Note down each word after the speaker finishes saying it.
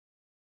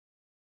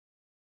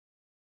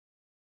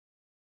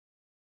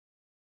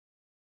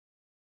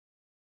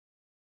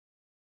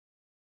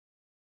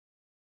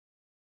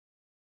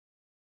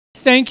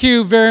Thank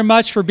you very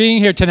much for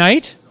being here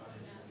tonight.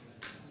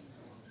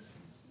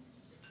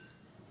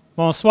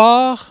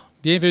 Bonsoir,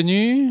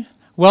 bienvenue,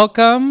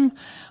 welcome.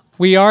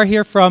 We are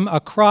here from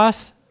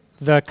across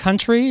the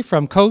country,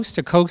 from coast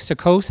to coast to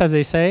coast, as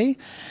they say.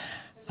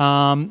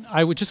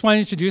 I would just want to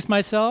introduce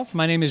myself.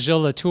 My name is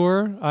Gilles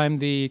Latour. I'm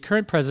the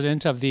current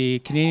president of the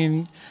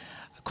Canadian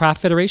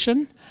Craft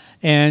Federation,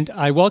 and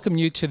I welcome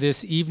you to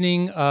this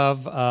evening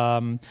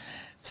of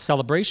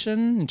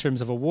celebration in terms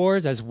of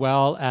awards, as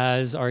well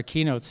as our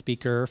keynote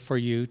speaker for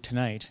you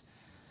tonight.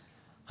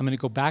 I'm going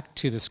to go back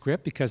to the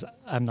script because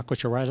I'm not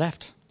quite sure where I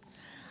left.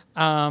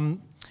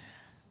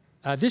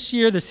 This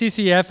year, the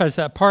CCF has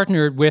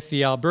partnered with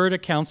the Alberta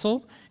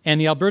Council and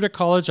the Alberta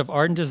College of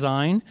Art and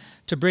Design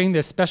to bring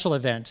this special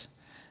event.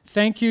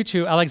 Thank you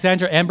to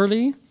Alexandra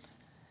Amberley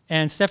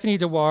and Stephanie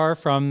Dewar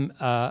from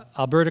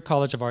Alberta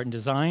College of Art and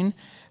Design,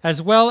 as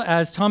well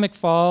as Tom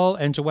McFall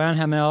and Joanne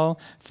Hamel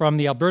from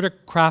the Alberta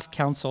Craft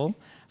Council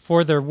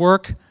for their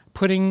work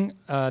putting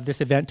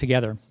this event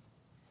together.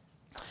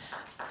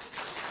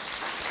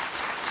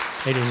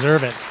 They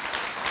deserve it.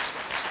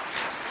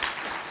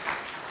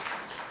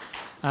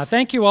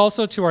 Thank you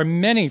also to our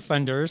many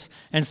funders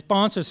and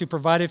sponsors who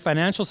provided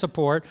financial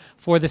support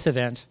for this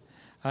event,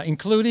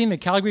 including the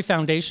Calgary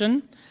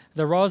Foundation,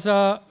 the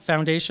Rosa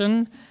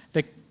Foundation,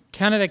 the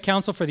Canada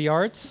Council for the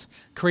Arts,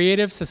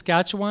 Creative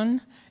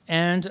Saskatchewan,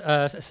 and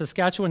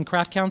Saskatchewan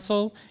Craft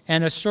Council,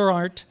 and Assure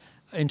Art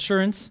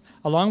Insurance,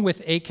 along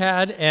with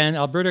ACAD and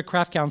Alberta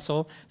Craft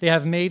Council. They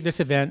have made this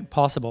event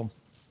possible.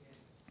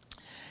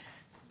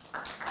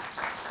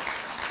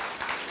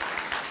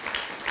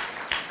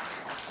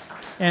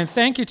 And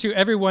thank you to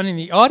everyone in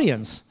the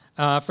audience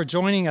for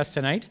joining us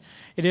tonight.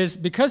 It is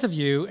because of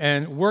you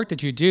and work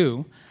that you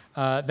do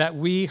that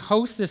we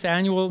host this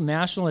annual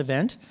national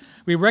event.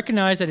 We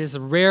recognize that it is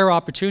a rare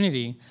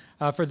opportunity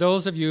for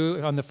those of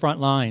you on the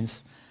front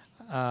lines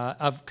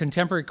of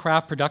contemporary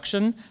craft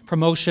production,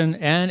 promotion,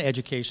 and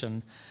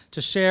education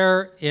to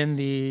share in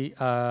the,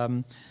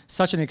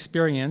 such an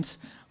experience,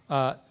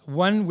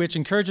 one which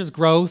encourages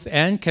growth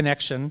and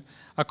connection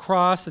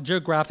across the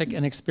geographic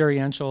and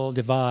experiential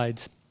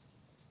divides.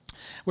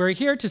 We're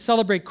here to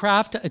celebrate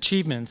craft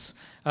achievements,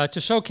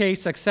 to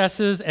showcase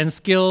successes and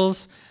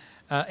skills,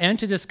 and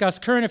to discuss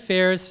current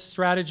affairs,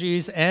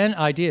 strategies, and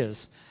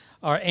ideas.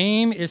 Our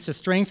aim is to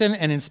strengthen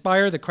and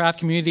inspire the craft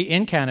community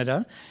in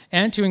Canada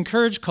and to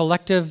encourage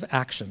collective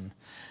action.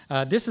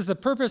 This is the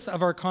purpose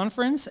of our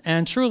conference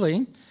and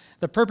truly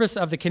the purpose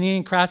of the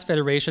Canadian Crafts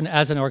Federation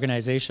as an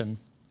organization.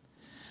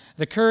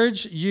 We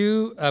encourage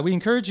you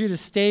to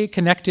stay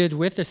connected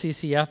with the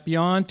CCF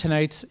beyond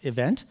tonight's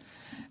event,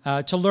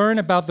 to learn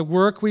about the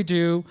work we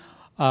do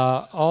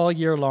all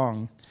year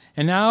long.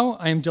 And now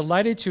I am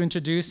delighted to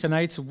introduce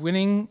tonight's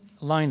winning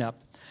lineup.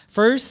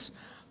 First,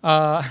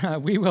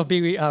 we will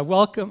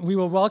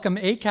welcome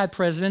ACAD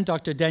President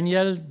Dr.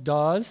 Danielle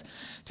Dawes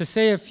to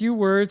say a few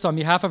words on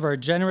behalf of our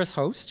generous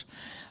host.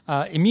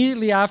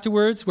 Immediately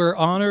afterwards, we're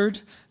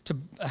honored to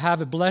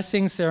have a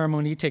blessing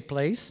ceremony take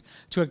place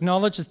to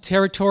acknowledge the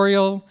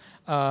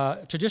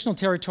traditional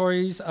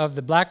territories of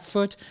the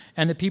Blackfoot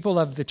and the people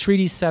of the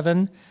Treaty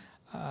 7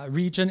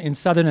 region in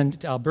southern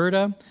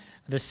Alberta.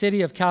 The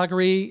city of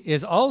Calgary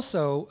is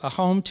also a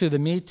home to the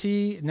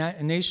Métis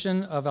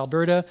Nation of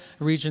Alberta,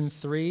 Region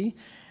 3.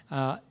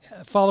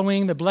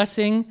 Following the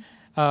blessing,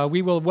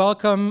 we will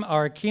welcome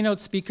our keynote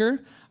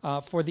speaker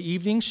for the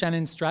evening,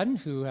 Shannon Stratton,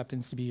 who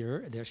happens to be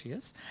here. There she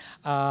is.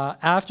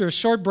 After a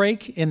short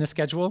break in the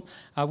schedule,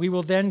 we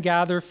will then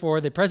gather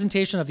for the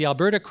presentation of the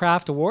Alberta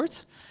Craft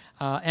Awards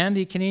and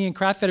the Canadian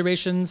Craft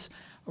Federation's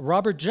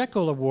Robert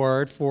Jekyll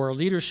Award for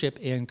Leadership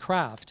in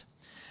Craft.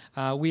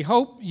 We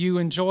hope you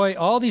enjoy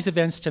all these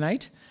events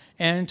tonight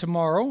and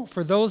tomorrow.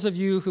 For those of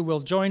you who will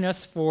join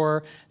us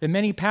for the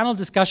many panel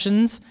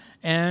discussions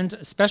and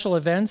special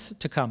events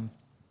to come.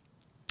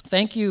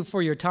 Thank you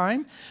for your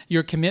time,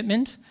 your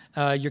commitment,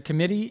 your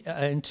committee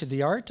into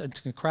the art and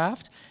to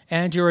craft,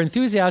 and your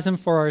enthusiasm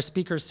for our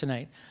speakers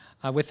tonight.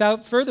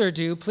 Without further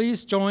ado,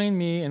 please join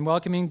me in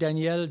welcoming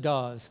Danielle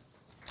Dawes.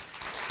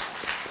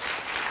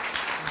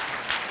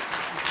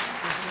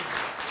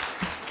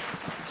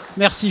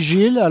 Merci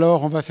Gilles.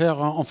 Alors on va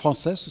faire en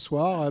français ce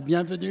soir.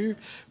 Bienvenue,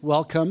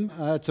 welcome.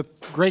 It's a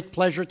great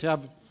pleasure to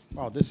have,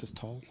 wow, this is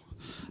tall.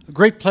 A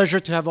great pleasure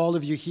to have all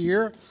of you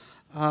here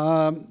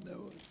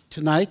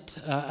tonight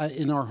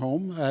in our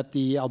home at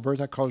the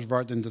Alberta College of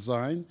Art and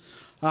Design.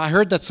 I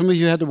heard that some of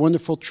you had a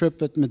wonderful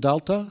trip at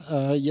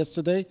Medalta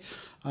yesterday.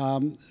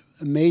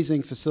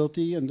 Amazing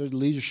facility under the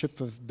leadership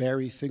of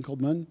Barry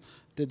Finkelman.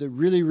 Did a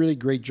really, really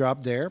great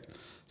job there.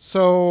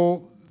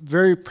 So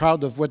very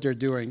proud of what they're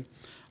doing.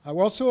 I'm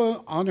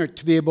also honored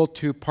to be able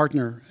to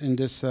partner in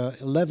this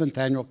 11th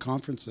annual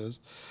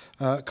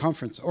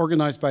conference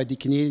organized by the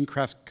Canadian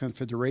Craft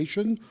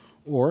Confederation,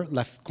 or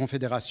la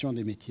Confédération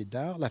des Métiers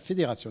d'Art, la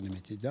Fédération des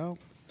Métiers d'Art.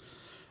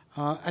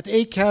 At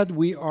ACAD,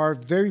 we are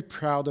very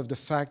proud of the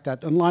fact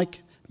that,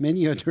 unlike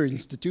many other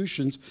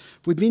institutions,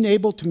 we've been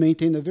able to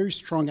maintain a very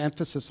strong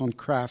emphasis on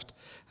craft,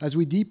 as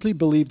we deeply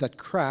believe that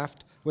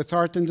craft with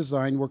art and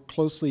design work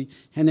closely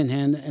hand in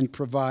hand and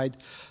provide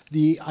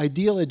the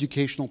ideal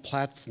educational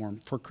platform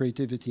for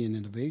creativity and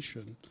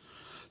innovation.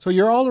 So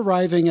you're all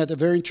arriving at a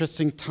very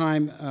interesting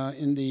time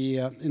in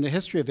the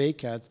history of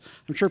ACAD.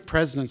 I'm sure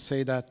presidents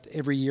say that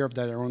every year of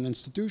their own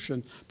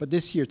institution, but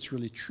this year it's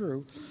really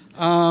true.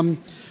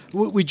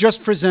 We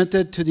just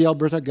presented to the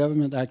Alberta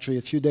government actually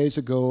a few days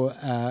ago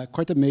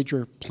quite a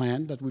major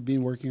plan that we've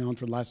been working on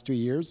for the last 2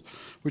 years,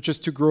 which is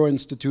to grow an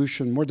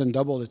institution more than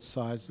double its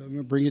size. I'm going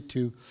to bring it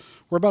to,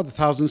 we're about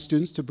 1,000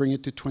 students, to bring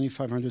it to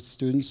 2,500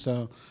 students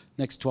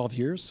next 12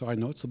 years. So I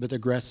know it's a bit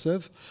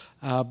aggressive,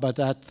 but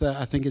that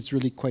I think it's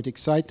really quite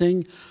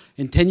exciting.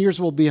 In 10 years,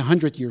 we'll be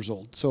 100 years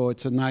old. So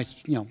it's a nice,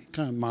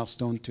 kind of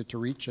milestone to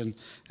reach and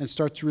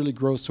start to really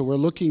grow. So we're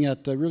looking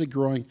at really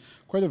growing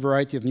quite a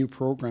variety of new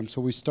programs.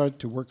 So we started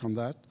to work on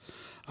that.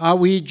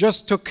 We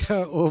just took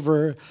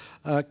over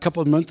a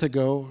couple of months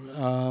ago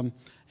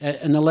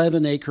an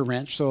 11-acre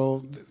ranch.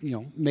 So,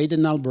 made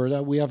in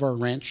Alberta. We have our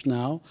ranch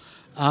now.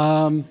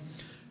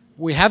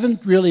 We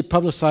haven't really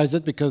publicized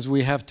it because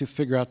we have to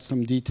figure out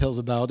some details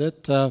about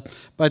it,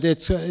 but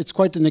it's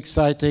quite an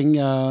exciting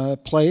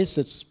place.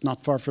 It's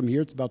not far from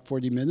here. It's about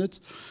 40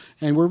 minutes.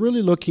 And we're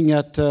really looking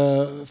at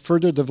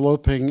further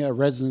developing a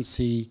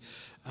residency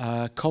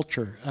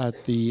culture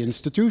at the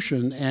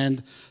institution.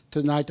 And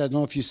tonight, I don't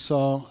know if you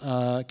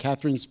saw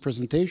Catherine's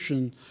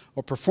presentation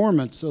or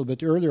performance a little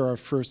bit earlier, our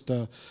first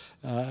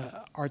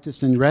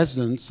artist in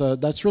residence.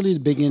 That's really the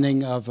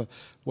beginning of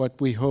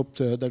what we hope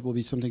that will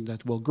be something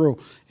that will grow.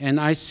 And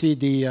I see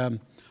the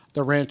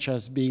ranch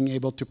as being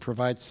able to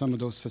provide some of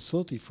those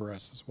facilities for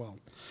us as well.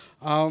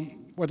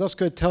 What else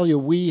could I tell you?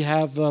 We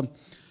have,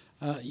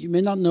 you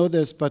may not know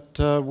this, but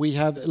we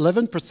have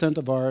 11%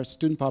 of our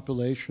student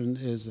population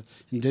is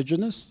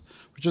Indigenous,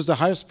 which is the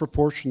highest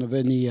proportion of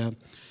any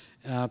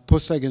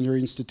post-secondary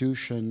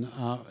institution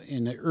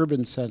in an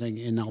urban setting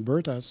in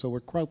Alberta, so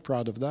we're quite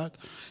proud of that.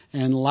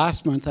 And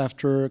last month,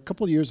 after a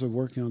couple of years of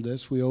working on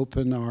this, we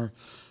opened our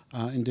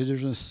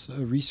Indigenous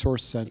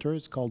Resource Center.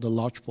 It's called the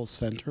Lodgepole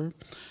Center,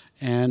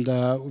 and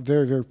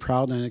very, very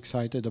proud and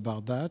excited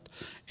about that.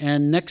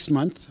 And next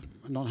month,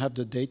 I don't have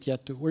the date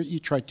yet, you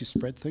tried to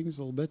spread things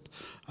a little bit.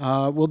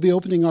 We'll be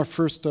opening our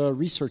first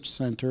research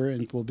center,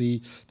 and it will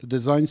be the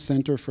Design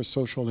Center for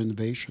Social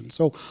Innovation.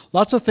 So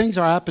lots of things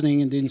are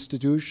happening in the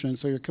institution,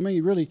 so you're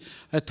coming really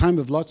at a time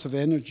of lots of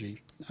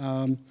energy.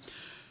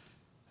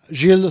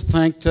 Gilles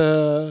thanked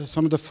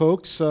some of the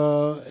folks.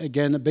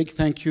 Again, a big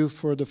thank you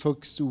for the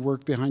folks who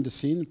work behind the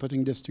scene,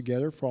 putting this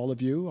together for all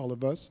of you, all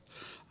of us.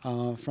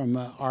 From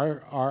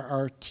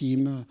our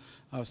team,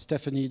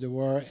 Stephanie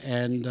Dewar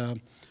and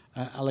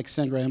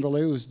Alexandra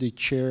Emberley, who's the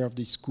chair of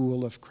the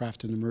School of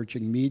Craft and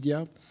Emerging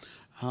Media.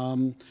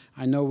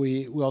 I know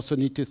we also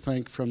need to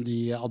thank from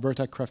the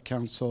Alberta Craft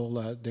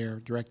Council, their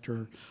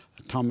director,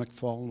 Tom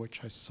McFall,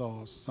 which I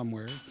saw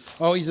somewhere.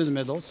 Oh, he's in the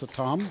middle, so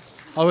Tom,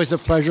 always a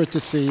pleasure to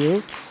see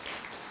you.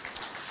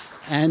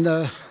 And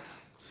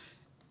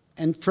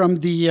from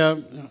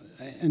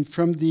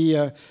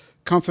the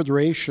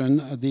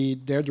Confederation,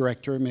 their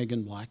director,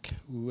 Megan Black,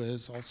 who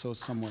is also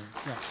somewhere.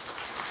 Yeah.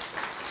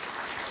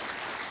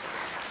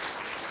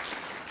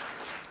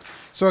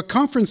 So a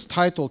conference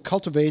titled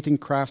Cultivating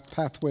Craft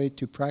Pathway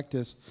to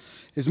Practice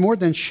is more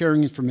than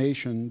sharing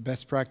information,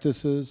 best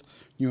practices,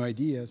 new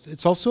ideas.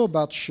 It's also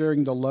about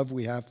sharing the love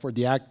we have for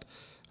the act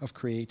of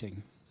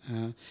creating.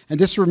 And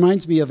this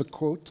reminds me of a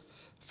quote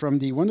from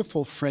the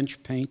wonderful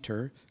French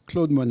painter,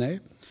 Claude Monet,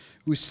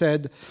 who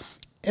said,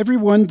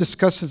 "Everyone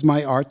discusses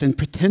my art and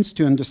pretends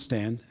to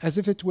understand as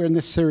if it were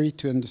necessary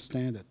to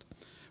understand it,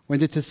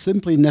 when it is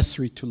simply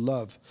necessary to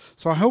love."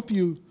 So I hope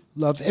you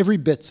love every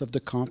bit of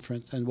the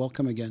conference, and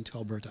welcome again to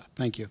Alberta.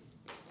 Thank you.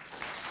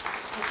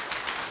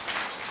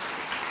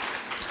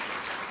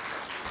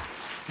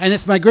 And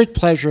it's my great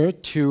pleasure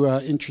to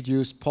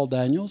introduce Paul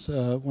Daniels,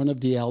 one of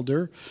the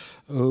elder,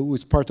 who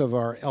is part of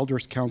our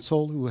Elders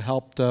Council, who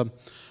helped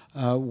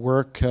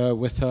work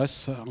with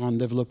us on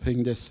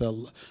developing this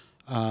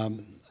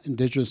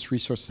Indigenous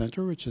Resource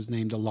Center, which is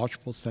named the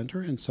Lodgepole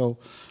Center. And so,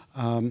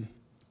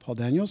 Paul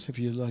Daniels, if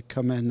you'd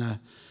come and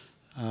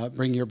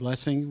bring your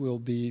blessing, we'll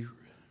be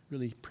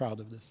really proud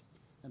of this.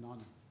 An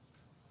honor.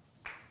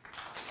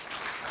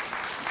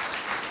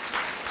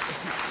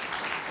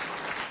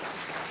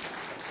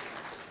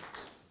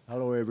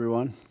 Hello,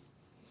 everyone.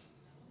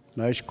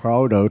 Nice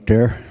crowd out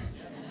there.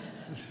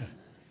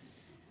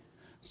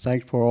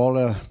 Thanks for all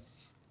the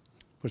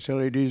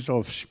facilities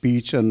of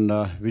speech and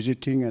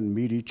visiting and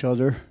meet each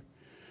other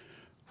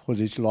for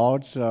this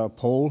large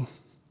poll.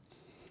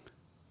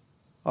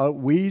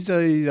 We,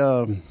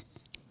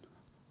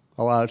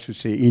 I should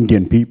say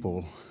Indian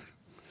people,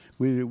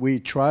 we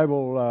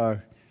tribal,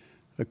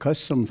 the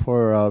custom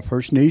for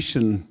First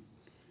Nation,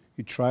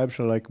 the tribes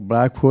are like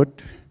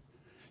Blackfoot,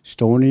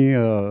 Stoney,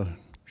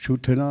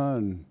 Chutana,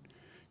 and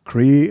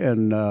Cree,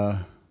 and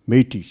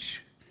Métis.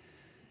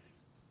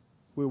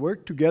 We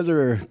worked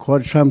together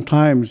quite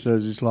sometimes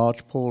as this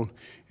large poll.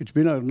 It's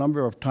been a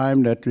number of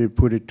times that we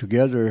put it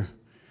together.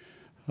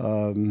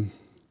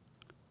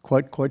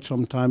 Quite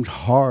sometimes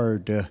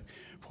hard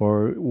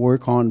for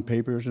work on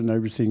papers and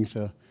everything.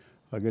 So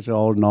I guess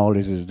all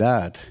knowledge is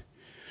that.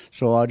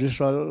 So I just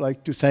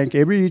like to thank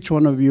each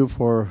one of you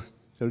for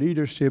the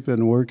leadership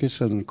and workers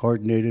and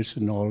coordinators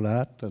and all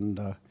that. And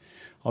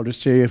I'll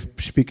just say,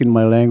 speak in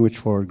my language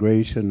for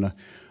grace, and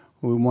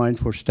we mind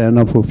for stand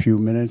up for a few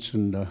minutes,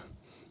 and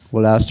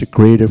we'll ask the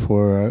Creator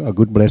for a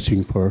good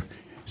blessing for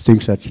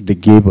things that they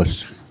gave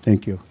us.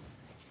 Thank you.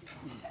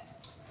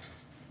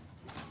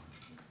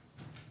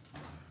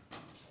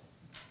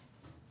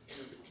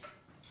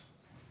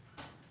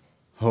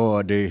 Oh,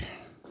 ade.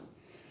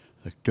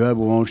 Tua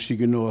buon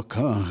signo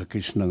aka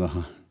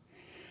kisnaga.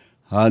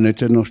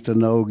 Anete nosta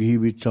nao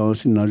gibi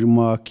chance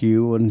najuma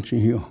kiu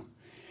anchio.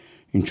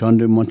 In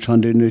chande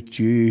manchande ne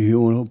chi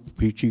hio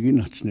pichigi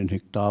natsne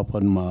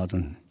hektapan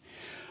madan.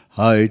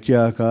 Hai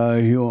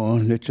tiaka hio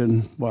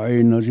neten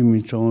bai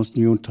najimi chance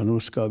niu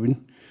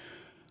tanuskabin.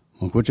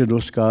 Mokote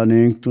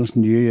doskane tos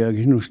nie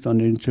aginustan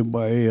into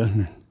bai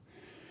an.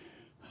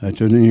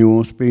 Then he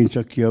was paints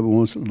a kia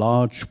was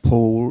large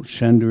pole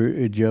sender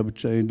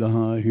ejabte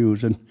da he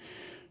was and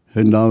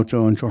now to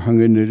on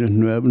hanging it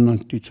and webbing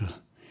teacher.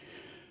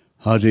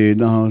 Had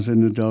a house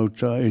in the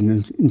outside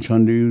in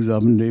Sunday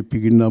up and they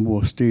picking up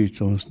was states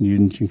on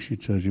sneezing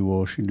things as he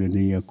was in the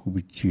near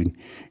Kubichin.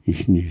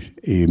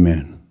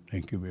 Amen.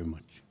 Thank you very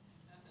much.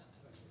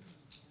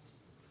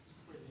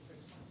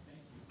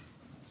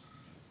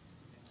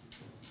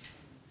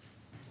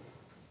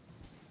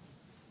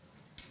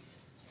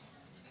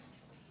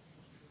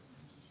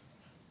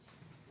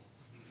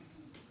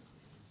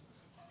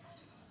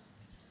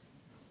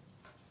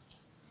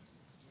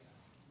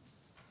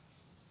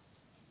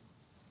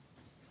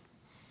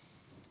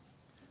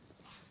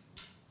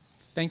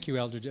 Thank you,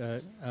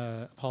 Elder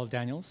Paul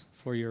Daniels,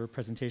 for your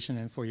presentation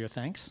and for your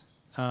thanks.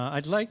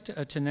 I'd like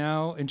to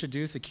now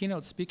introduce the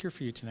keynote speaker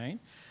for you tonight,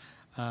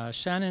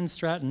 Shannon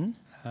Stratton.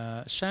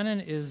 Shannon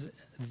is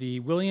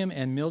the William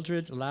and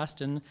Mildred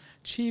Laston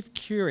Chief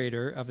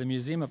Curator of the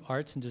Museum of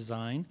Arts and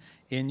Design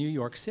in New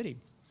York City,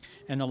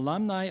 an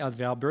alumni of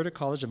the Alberta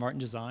College of Art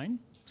and Design.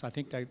 So I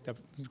think that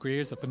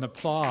agrees up an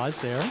applause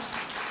there.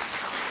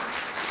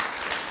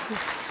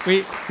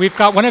 We've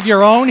got one of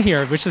your own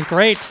here, which is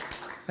great.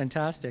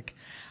 Fantastic.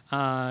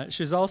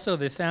 She's also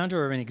the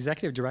founder and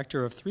executive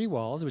director of Three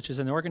Walls, which is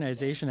an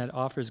organization that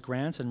offers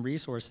grants and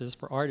resources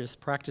for artists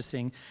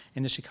practicing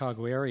in the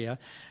Chicago area,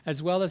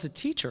 as well as a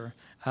teacher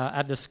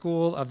at the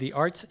School of the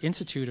Arts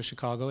Institute of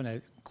Chicago, in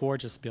a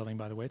gorgeous building,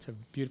 by the way. It's a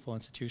beautiful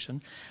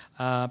institution.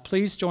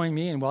 Please join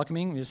me in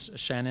welcoming Ms.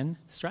 Shannon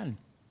Stratton.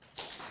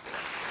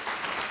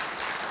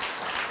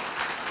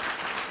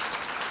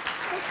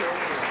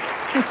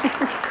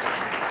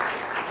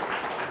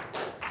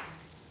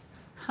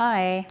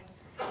 Hi.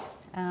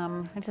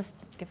 Just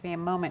give me a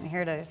moment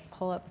here to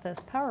pull up this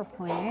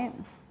PowerPoint.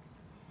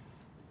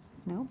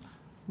 Nope.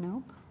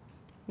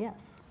 Yes.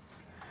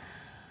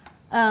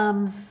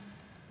 Okay,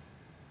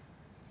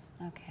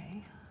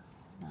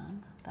 hold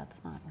on.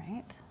 That's not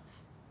right.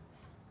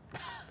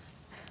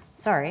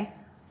 Sorry.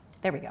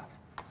 There we go.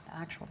 The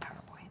actual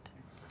PowerPoint.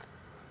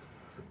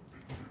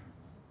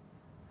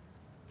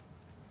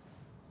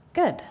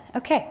 Good.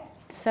 Okay.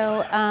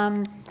 So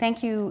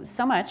thank you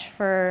so much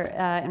for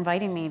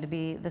inviting me to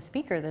be the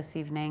speaker this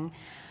evening.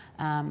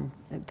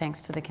 Thanks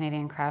to the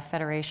Canadian Craft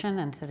Federation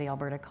and to the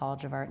Alberta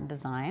College of Art and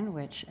Design,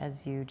 which,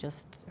 as you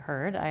just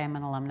heard, I am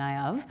an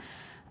alumni of.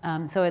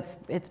 So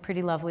it's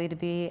pretty lovely to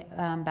be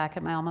back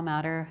at my alma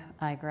mater.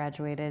 I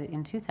graduated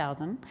in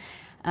 2000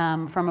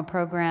 from a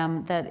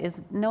program that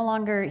is no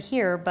longer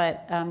here,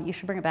 but you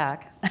should bring it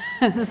back.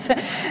 We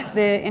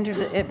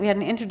had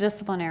an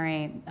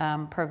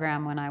interdisciplinary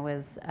program when I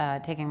was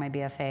taking my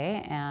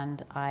BFA,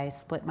 and I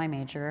split my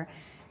major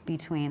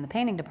between the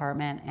painting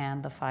department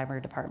and the fiber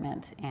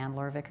department, and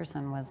Laura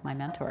Vickerson was my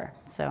mentor.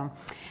 So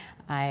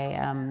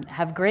I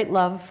have great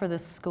love for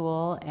this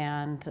school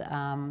and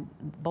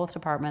both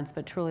departments,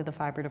 but truly the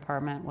fiber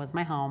department was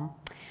my home.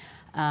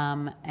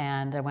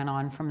 And I went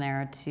on from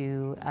there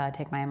to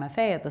take my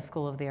MFA at the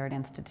School of the Art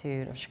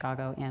Institute of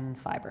Chicago in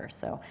fiber.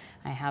 So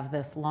I have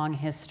this long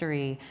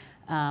history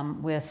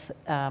with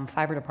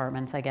fiber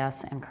departments, I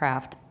guess, and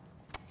craft.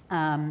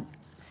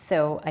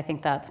 So I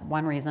think that's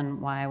one reason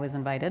why I was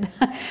invited.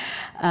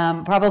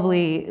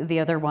 Probably the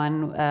other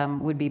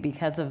one would be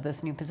because of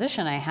this new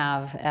position I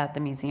have at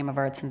the Museum of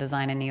Arts and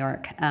Design in New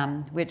York,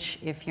 which,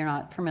 if you're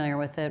not familiar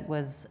with it,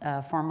 was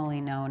formerly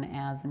known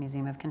as the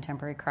Museum of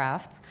Contemporary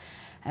Crafts.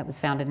 It was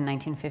founded in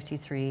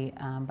 1953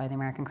 by the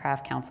American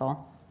Craft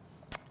Council.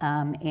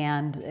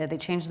 And they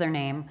changed their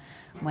name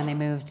when they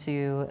moved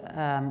to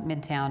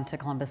Midtown to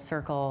Columbus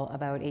Circle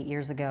about 8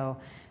 years ago.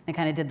 They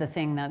kind of did the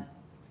thing that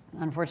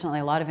unfortunately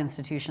a lot of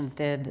institutions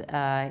did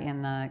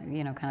in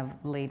the kind of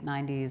late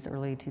 90s,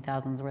 early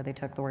 2000s, where they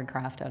took the word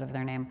craft out of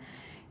their name.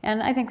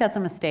 And I think that's a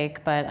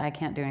mistake, but I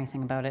can't do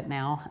anything about it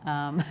now.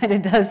 And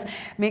it does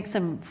make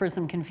for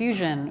some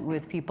confusion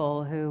with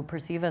people who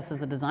perceive us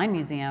as a design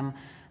museum,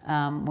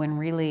 when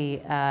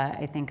really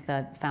I think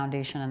that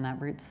foundation and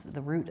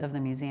the root of the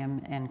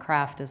museum and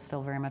craft is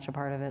still very much a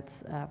part of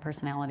its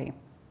personality.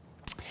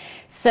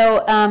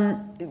 So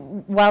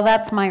while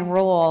that's my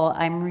role,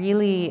 I'm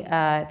really,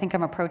 I think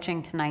I'm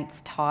approaching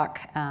tonight's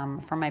talk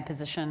from my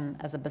position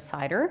as a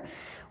besider,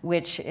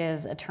 which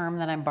is a term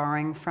that I'm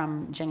borrowing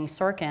from Jenny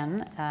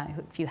Sorkin.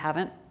 If you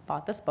haven't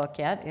bought this book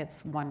yet,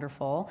 it's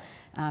wonderful.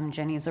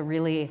 Jenny's a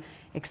really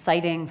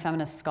exciting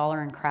feminist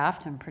scholar in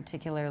craft and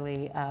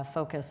particularly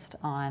focused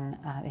on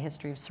the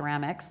history of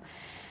ceramics.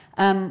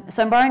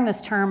 So I'm borrowing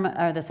this term,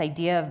 or this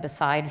idea of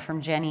beside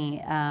from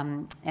Jenny,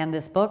 and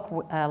this book,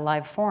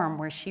 Live Form,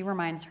 where she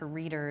reminds her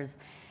readers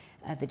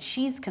that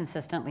she's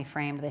consistently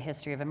framed the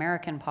history of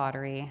American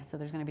pottery, so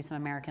there's going to be some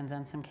Americans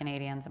and some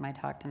Canadians in my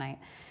talk tonight,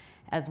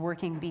 as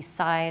working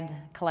beside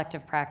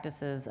collective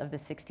practices of the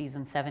 60s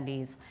and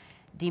 70s,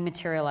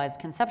 dematerialized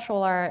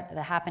conceptual art,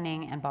 the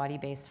happening, and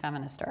body-based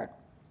feminist art.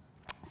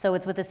 So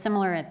it's with a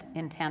similar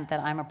intent that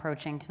I'm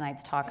approaching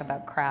tonight's talk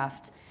about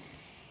craft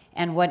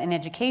and what an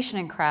education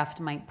in craft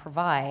might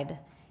provide,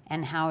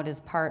 and how it is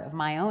part of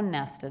my own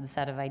nested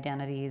set of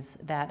identities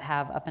that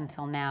have up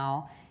until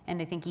now,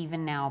 and I think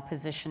even now,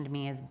 positioned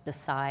me as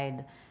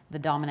beside the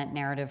dominant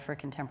narrative for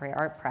contemporary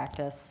art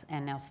practice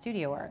and now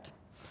studio art.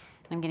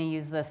 And I'm going to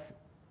use this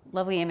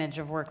lovely image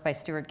of work by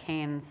Stuart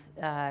Keynes,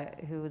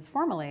 who was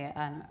formerly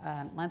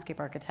a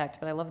landscape architect,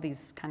 but I love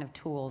these kind of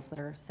tools that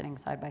are sitting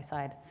side by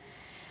side.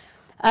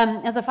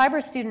 As a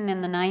fiber student in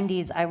the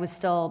 90s, I was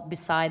still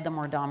beside the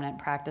more dominant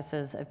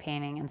practices of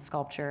painting and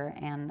sculpture,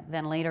 and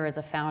then later as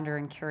a founder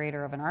and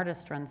curator of an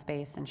artist-run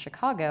space in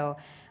Chicago,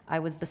 I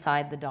was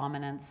beside the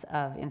dominance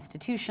of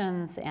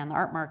institutions and the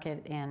art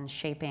market in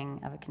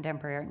shaping of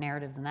contemporary art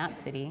narratives in that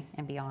city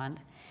and beyond.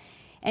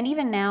 And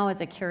even now,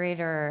 as a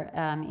curator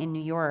in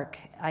New York,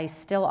 I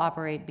still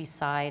operate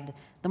beside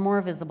the more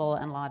visible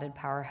and lauded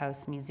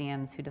powerhouse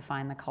museums who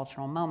define the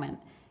cultural moment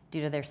due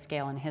to their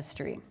scale and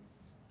history.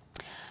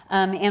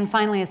 And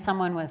finally, as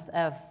someone with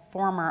a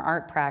former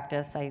art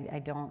practice,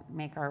 I don't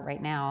make art right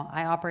now,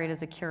 I operate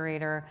as a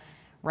curator,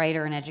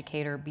 writer, and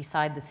educator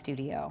beside the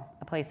studio,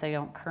 a place I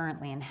don't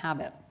currently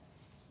inhabit.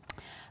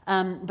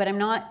 But I'm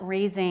not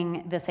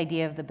raising this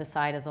idea of the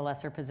beside as a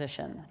lesser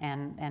position,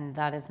 and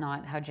that is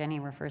not how Jenny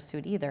refers to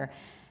it either.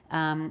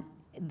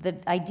 The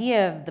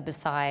idea of the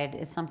beside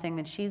is something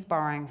that she's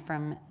borrowing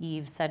from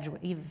Eve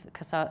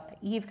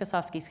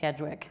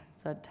Kosofsky-Sedgwick.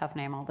 It's a tough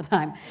name all the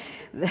time.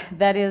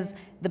 That is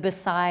the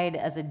beside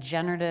as a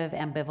generative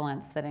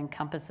ambivalence that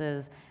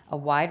encompasses a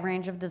wide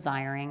range of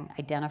desiring,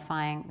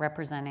 identifying,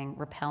 representing,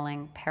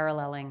 repelling,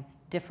 paralleling,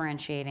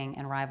 differentiating,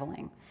 and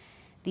rivaling.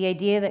 The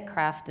idea that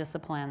craft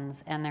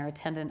disciplines and their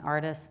attendant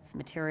artists,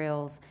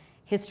 materials,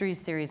 histories,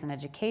 theories, and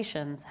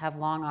educations have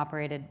long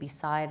operated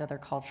beside other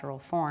cultural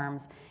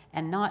forms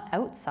and not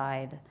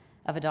outside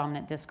of a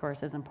dominant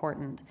discourse is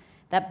important.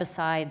 That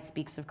beside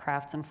speaks of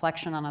craft's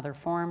inflection on other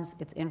forms,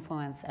 its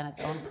influence, and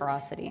its own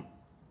porosity.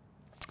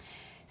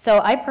 So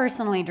I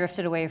personally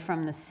drifted away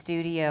from the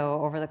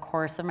studio over the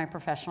course of my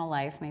professional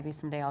life. Maybe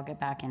someday I'll get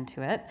back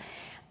into it.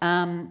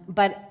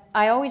 But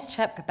I always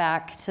check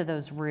back to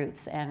those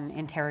roots and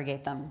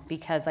interrogate them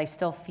because I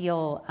still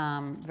feel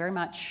very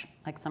much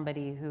like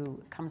somebody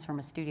who comes from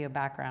a studio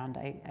background.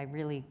 I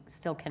really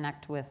still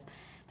connect with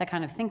that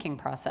kind of thinking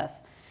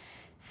process.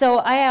 So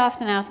I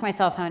often ask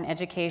myself how an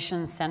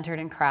education centered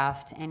in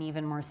craft, and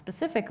even more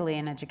specifically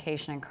an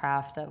education in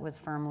craft that was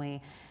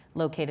firmly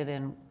located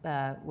in,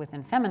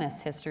 within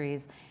feminist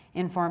histories,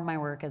 informed my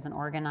work as an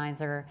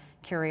organizer,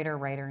 curator,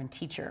 writer, and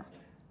teacher.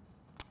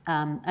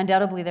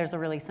 Undoubtedly, there's a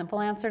really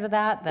simple answer to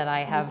that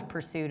I have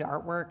pursued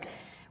artwork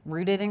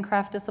rooted in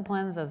craft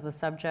disciplines as the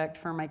subject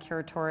for my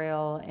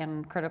curatorial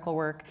and critical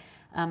work,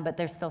 but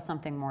there's still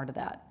something more to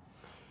that.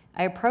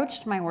 I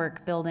approached my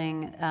work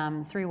building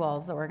Three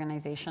Walls, the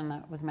organization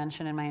that was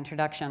mentioned in my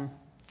introduction,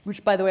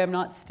 which, by the way, I'm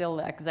not still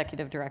the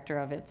executive director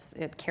of.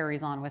 It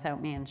carries on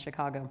without me in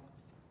Chicago.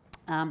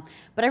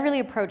 But I really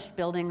approached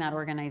building that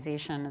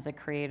organization as a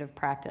creative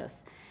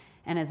practice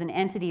and as an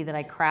entity that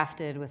I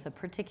crafted with a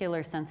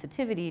particular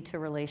sensitivity to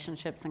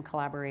relationships and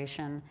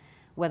collaboration,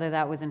 whether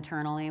that was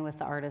internally with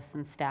the artists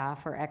and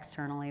staff or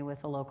externally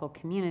with the local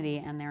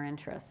community and their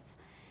interests.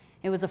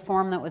 It was a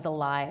form that was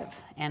alive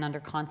and under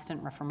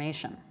constant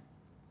reformation.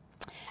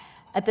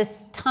 At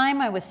this time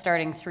I was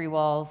starting Three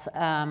Walls,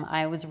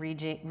 I was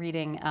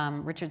reading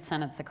Richard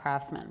Sennett's The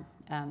Craftsman.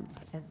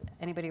 Has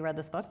anybody read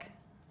this book?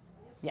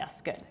 Yes,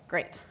 good,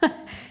 great.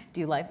 Do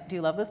you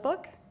love this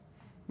book?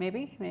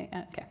 Maybe?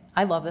 Okay,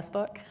 I love this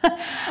book.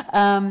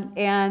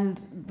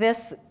 And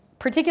this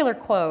particular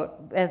quote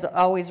has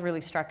always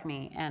really struck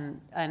me and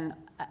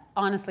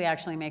honestly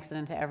actually makes it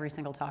into every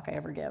single talk I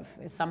ever give.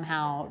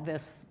 Somehow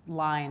this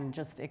line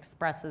just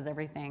expresses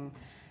everything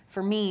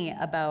for me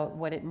about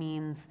what it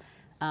means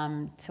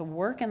to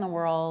work in the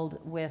world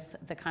with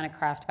the kind of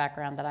craft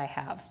background that I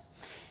have.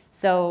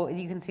 So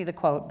you can see the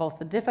quote, both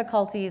the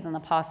difficulties and the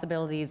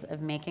possibilities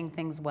of making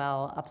things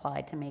well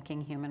apply to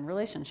making human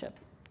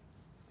relationships.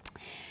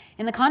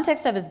 In the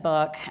context of his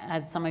book,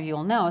 as some of you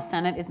will know,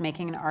 Sennett is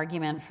making an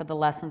argument for the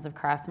lessons of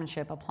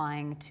craftsmanship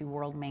applying to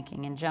world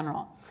making in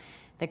general.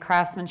 The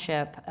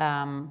craftsmanship,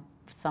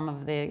 some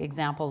of the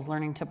examples,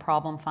 learning to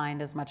problem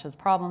find as much as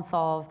problem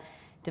solve,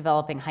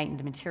 developing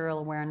heightened material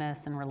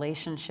awareness and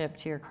relationship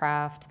to your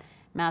craft,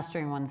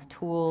 mastering one's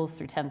tools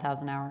through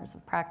 10,000 hours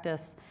of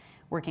practice,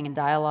 working in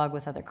dialogue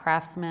with other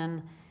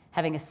craftsmen,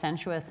 having a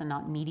sensuous and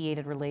not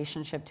mediated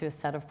relationship to a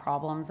set of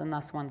problems and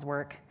thus one's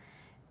work.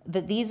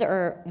 That these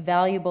are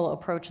valuable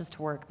approaches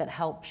to work that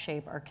help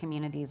shape our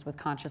communities with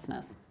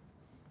consciousness.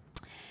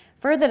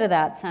 Further to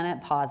that,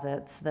 Sennett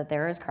posits that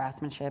there is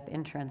craftsmanship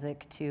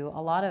intrinsic to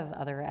a lot of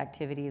other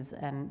activities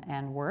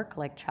and work,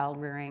 like child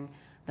rearing,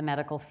 the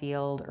medical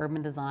field,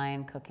 urban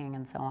design, cooking,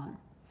 and so on.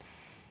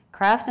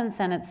 Craft in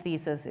Sennett's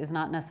thesis is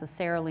not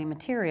necessarily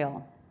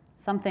material,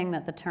 something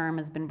that the term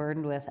has been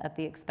burdened with at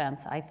the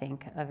expense, I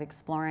think, of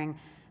exploring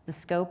the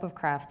scope of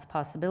craft's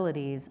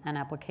possibilities and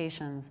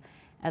applications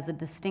as a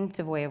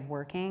distinctive way of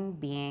working,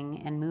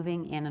 being, and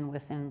moving in and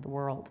within the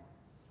world.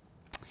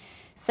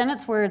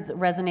 Sennett's words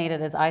resonated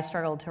as I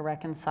struggled to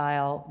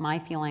reconcile my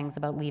feelings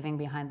about leaving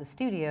behind the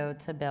studio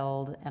to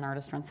build an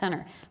artist-run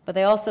center. But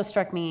they also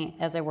struck me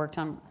as I worked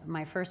on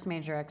my first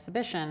major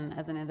exhibition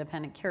as an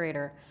independent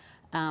curator,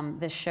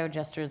 this show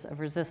Gestures of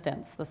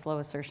Resistance, the Slow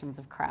Assertions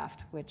of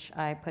Craft, which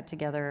I put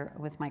together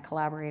with my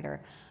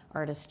collaborator,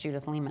 artist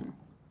Judith Lehman.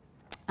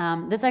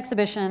 This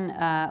exhibition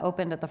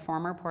opened at the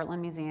former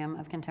Portland Museum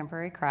of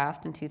Contemporary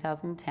Craft in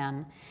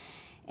 2010,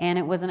 and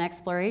it was an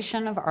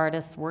exploration of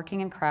artists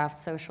working in craft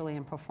socially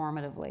and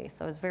performatively.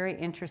 So I was very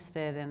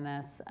interested in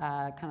this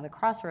kind of the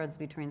crossroads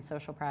between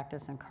social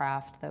practice and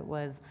craft that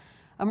was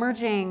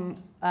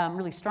emerging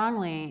really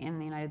strongly in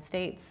the United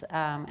States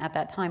at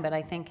that time, but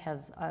I think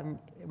has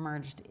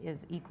emerged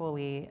is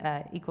equally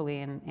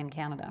in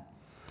Canada.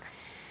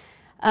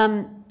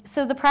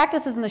 So the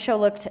practices in the show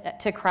looked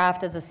to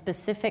craft as a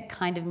specific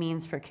kind of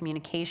means for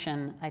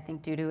communication, I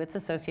think due to its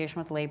association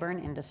with labor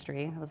and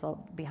industry. It was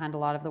behind a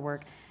lot of the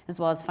work, as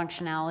well as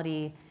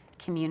functionality,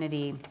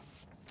 community,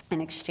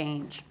 and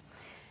exchange.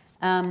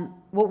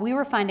 What we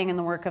were finding in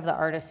the work of the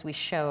artists we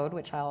showed,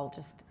 which I'll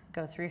just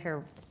go through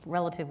here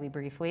relatively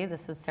briefly.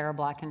 This is Sarah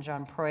Black and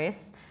John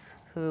Preuss,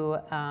 who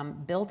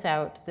built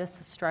out this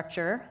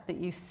structure that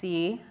you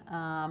see.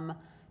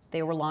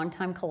 They were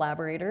longtime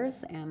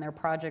collaborators, and their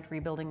project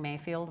Rebuilding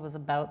Mayfield was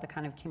about the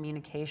kind of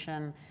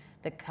communication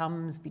that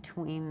happens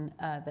between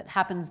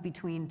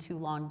two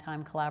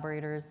longtime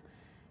collaborators.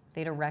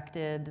 They'd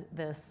erected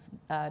this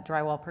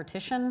drywall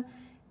partition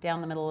down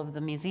the middle of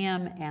the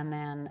museum, and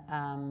then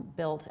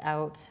built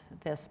out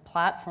this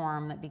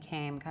platform that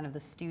became kind of the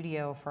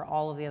studio for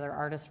all of the other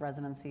artist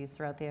residencies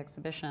throughout the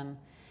exhibition.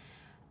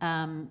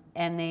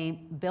 And they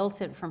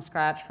built it from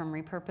scratch from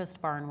repurposed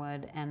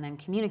barnwood, and then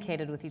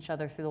communicated with each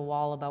other through the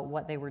wall about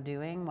what they were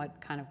doing,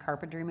 what kind of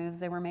carpentry moves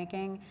they were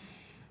making.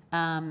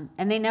 And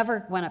they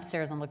never went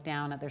upstairs and looked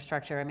down at their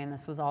structure. I mean,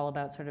 this was all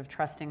about sort of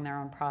trusting their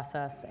own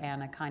process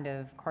and a kind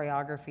of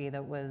choreography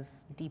that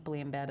was deeply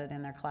embedded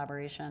in their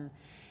collaboration.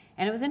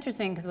 And it was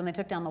interesting because when they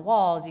took down the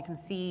walls, you can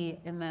see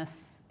in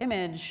this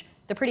image,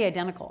 they're pretty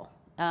identical.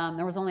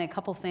 There was only a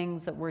couple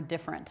things that were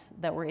different,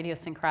 that were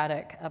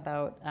idiosyncratic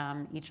about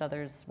each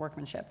other's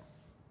workmanship.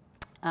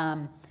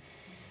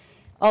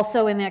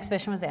 Also in the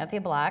exhibition was Anthea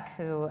Black,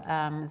 who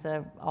is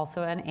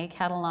also an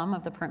ACAD alum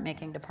of the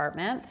printmaking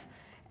department,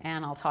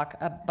 and I'll talk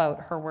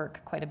about her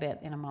work quite a bit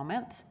in a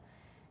moment.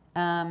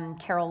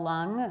 Carol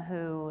Lung,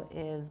 who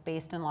is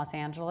based in Los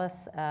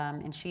Angeles,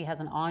 and she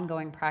has an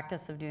ongoing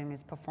practice of doing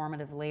these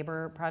performative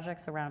labor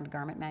projects around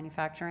garment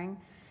manufacturing.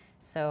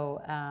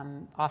 So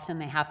often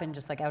they happen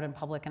just like out in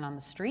public and on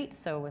the street.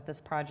 So with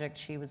this project,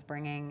 she was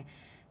bringing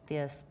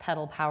this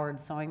pedal-powered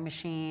sewing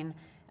machine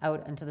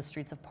out into the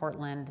streets of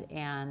Portland,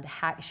 and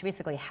she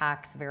basically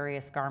hacks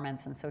various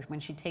garments. And so when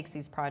she takes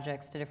these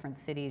projects to different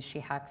cities, she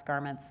hacks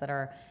garments that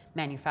are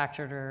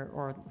manufactured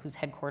or whose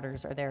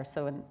headquarters are there.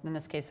 So in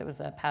this case, it was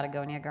a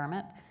Patagonia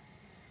garment.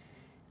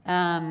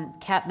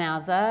 Kat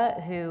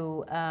Mazza,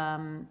 who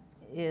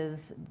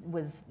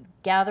was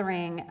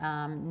gathering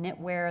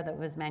knitwear that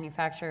was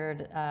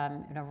manufactured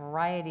in a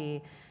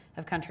variety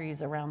of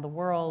countries around the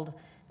world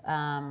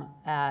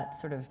at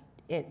sort of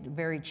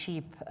very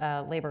cheap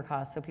labor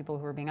costs, so people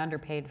who were being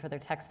underpaid for their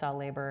textile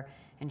labor,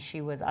 and she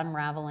was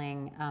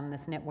unraveling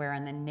this knitwear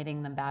and then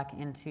knitting them back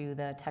into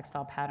the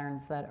textile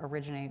patterns that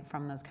originate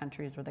from those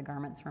countries where the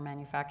garments were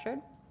manufactured.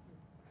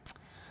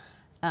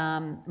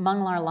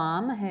 Munglar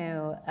Lam,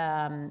 who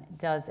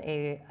does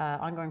a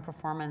ongoing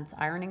performance,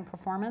 ironing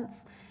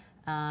performance,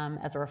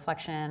 as a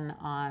reflection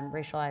on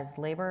racialized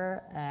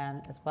labor,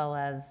 and as well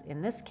as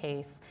in this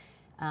case,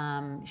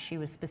 she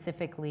was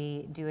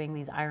specifically doing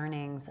these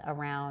ironings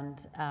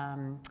around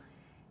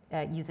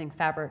using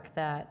fabric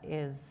that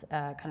is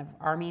kind of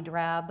army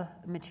drab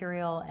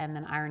material, and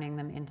then ironing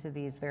them into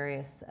these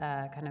various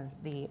kind of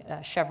the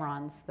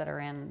chevrons that are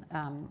in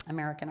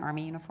American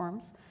Army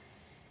uniforms.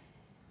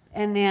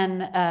 And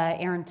then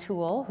Aaron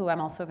Toole, who I'm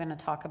also going to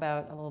talk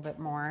about a little bit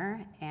more,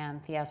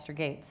 and Theaster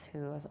Gates,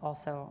 who is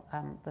also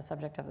the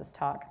subject of this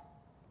talk.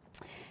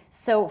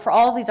 So for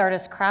all of these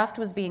artists, craft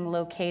was being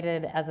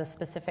located as a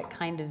specific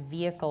kind of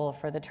vehicle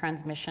for the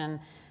transmission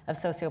of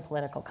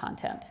socio-political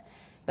content.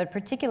 but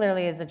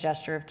particularly as a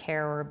gesture of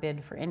care or a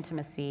bid for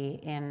intimacy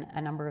in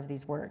a number of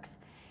these works.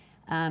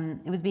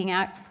 It was being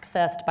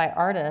accessed by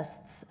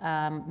artists,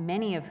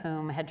 many of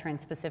whom had trained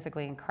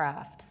specifically in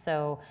craft.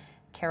 So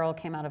Carol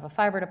came out of a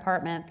fiber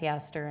department.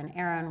 Theaster and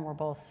Aaron were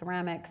both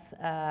ceramics,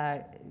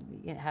 had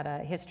a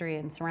history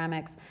in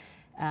ceramics.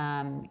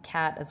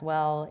 Kat as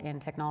well in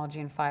technology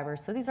and fiber.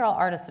 So these are all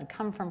artists that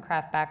come from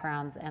craft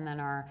backgrounds and then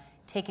are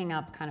taking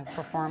up kind of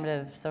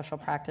performative social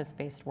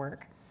practice-based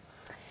work.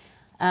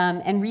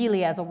 And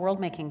really as a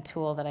world-making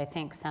tool that I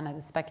think Senate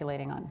is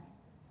speculating on.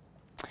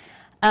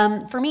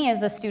 For me,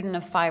 as a student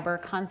of fiber,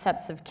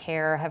 concepts of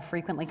care have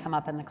frequently come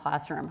up in the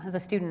classroom, as a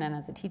student and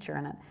as a teacher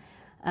in it.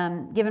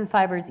 Given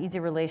fiber's easy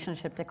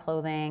relationship to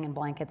clothing and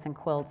blankets and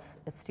quilts,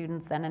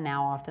 students then and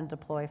now often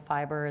deploy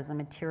fiber as a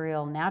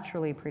material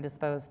naturally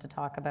predisposed to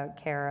talk about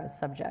care as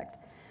subject.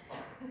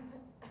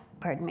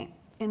 Pardon me.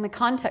 In the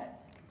context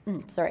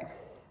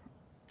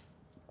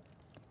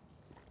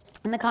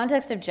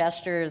of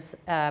gestures,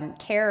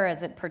 care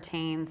as it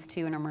pertains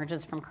to and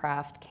emerges from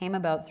craft came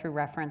about through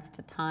reference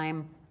to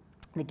time,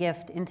 the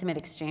gift, intimate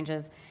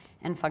exchanges,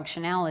 and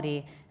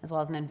functionality, as well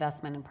as an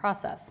investment in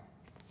process.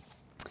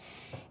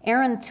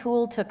 Aaron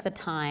Toole took the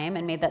time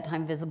and made that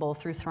time visible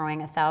through throwing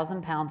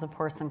 1,000 pounds of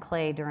porcelain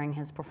clay during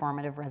his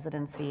performative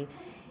residency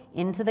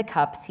into the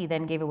cups he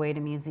then gave away to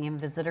museum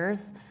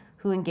visitors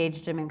who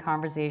engaged him in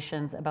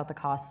conversations about the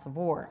costs of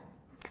war.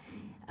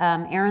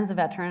 Aaron's a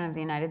veteran of the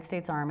United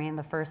States Army in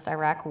the First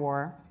Iraq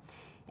War,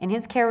 and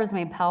his care was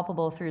made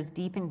palpable through his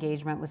deep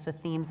engagement with the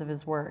themes of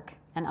his work,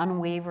 an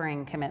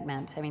unwavering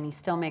commitment. I mean, he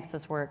still makes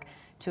this work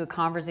to a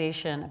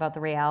conversation about the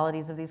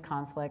realities of these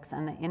conflicts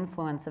and the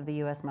influence of the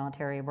U.S.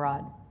 military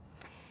abroad.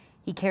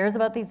 He cares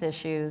about these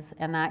issues,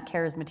 and that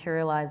care is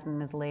materialized in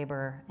his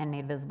labor and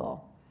made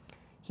visible.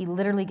 He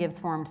literally gives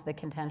form to the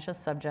contentious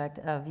subject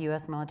of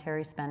U.S.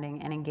 military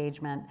spending and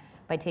engagement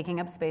by taking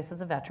up space as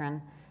a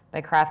veteran,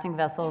 by crafting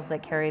vessels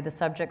that carry the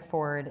subject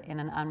forward in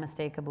an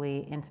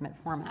unmistakably intimate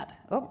format.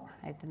 Oh,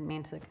 I didn't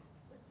mean to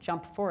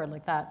jump forward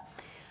like that.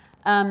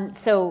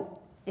 So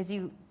as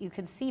you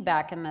could see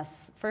back in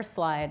this first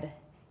slide,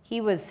 he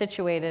was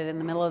situated in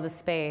the middle of the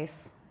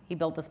space. He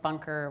built this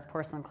bunker of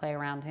porcelain clay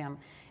around him,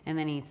 and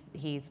then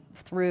he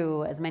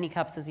threw as many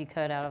cups as he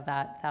could out of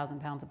that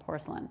 1,000 pounds of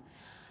porcelain.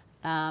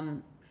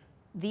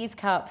 These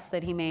cups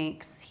that he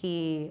makes,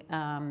 he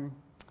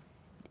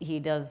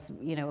does,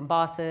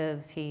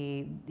 embosses,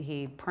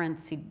 he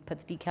prints, he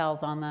puts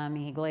decals on them,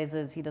 he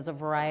glazes, he does a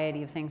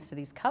variety of things to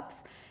these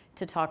cups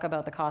to talk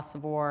about the costs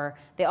of war.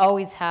 They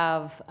always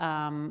have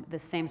the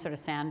same sort of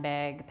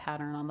sandbag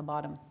pattern on the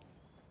bottom.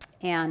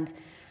 And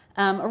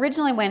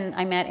originally when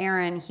I met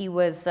Aaron, he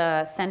was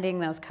sending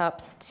those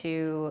cups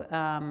to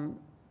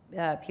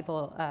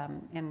people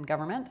in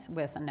government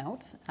with a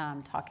note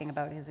talking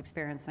about his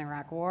experience in the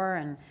Iraq War.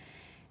 And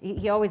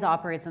he always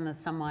operates in this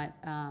somewhat,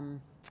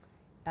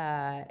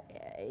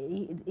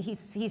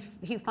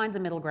 he finds a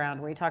middle ground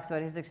where he talks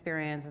about his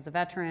experience as a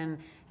veteran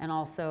and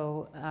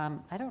also,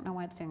 I don't know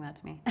why it's doing that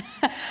to me,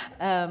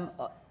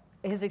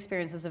 his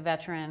experience as a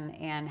veteran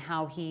and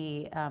how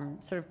he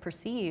sort of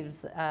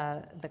perceives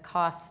the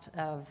cost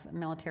of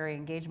military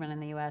engagement in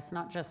the U.S.,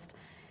 not just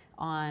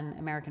on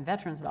American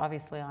veterans, but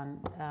obviously on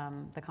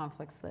the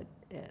conflicts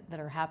that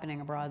are happening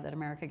abroad that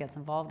America gets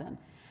involved in.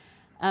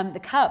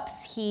 The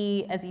cups,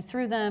 as he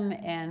threw them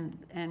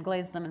and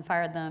glazed them and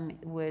fired them,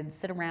 would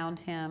sit around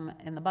him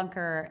in the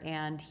bunker,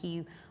 and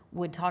he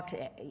would talk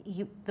to,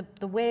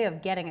 the way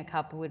of getting a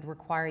cup would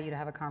require you to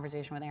have a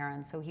conversation with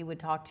Aaron. So he would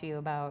talk to you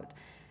about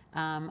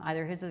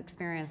either his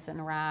experience in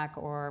Iraq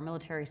or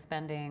military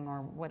spending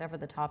or whatever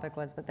the topic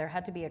was, but there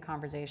had to be a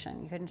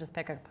conversation. You couldn't just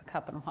pick up a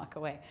cup and walk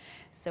away.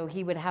 So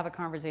he would have a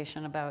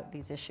conversation about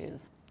these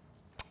issues.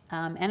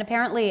 And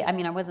apparently, I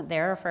mean, I wasn't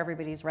there for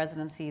everybody's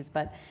residencies,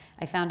 but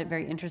I found it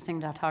very interesting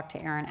to talk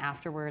to Aaron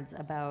afterwards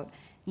about,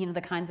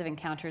 the kinds of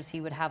encounters he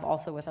would have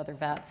also with other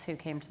vets who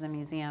came to the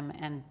museum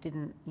and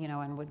didn't,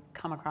 and would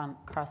come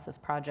across this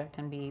project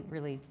and be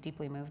really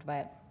deeply moved by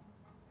it.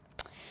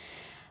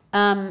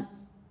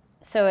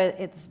 So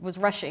it was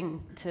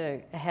rushing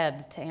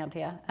ahead to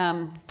Anthea.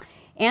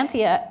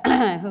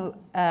 Anthea, who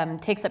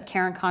takes up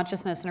care and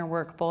consciousness in her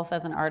work both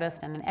as an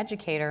artist and an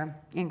educator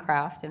in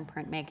craft and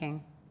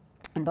printmaking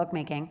and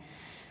bookmaking.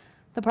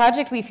 The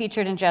project we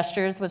featured in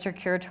Gestures was her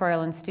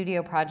curatorial and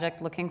studio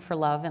project, Looking for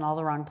Love in All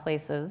the Wrong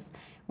Places,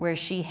 where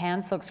she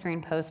hand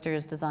silkscreen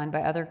posters designed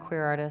by other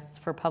queer artists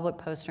for public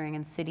postering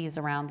in cities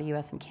around the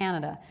US and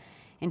Canada,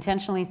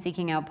 intentionally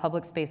seeking out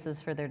public spaces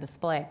for their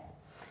display.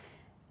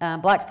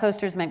 Black's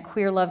posters meant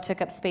queer love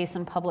took up space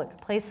in public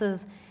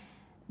places,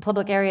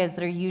 public areas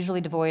that are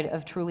usually devoid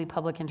of truly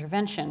public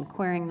intervention,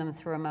 queering them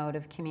through a mode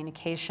of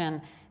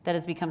communication that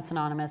has become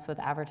synonymous with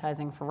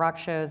advertising for rock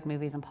shows,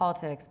 movies, and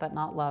politics, but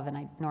not love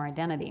nor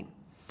identity.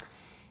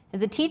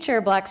 As a teacher,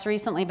 Black's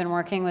recently been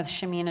working with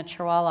Shamina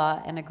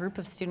Chirwala and a group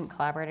of student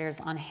collaborators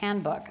on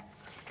Handbook,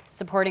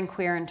 supporting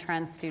queer and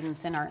trans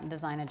students in art and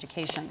design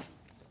education.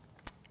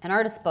 An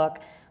artist book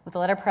with a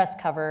letterpress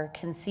cover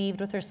conceived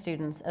with her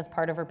students as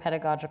part of her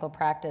pedagogical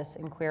practice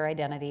in queer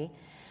identity,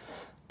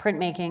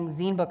 printmaking,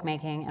 zine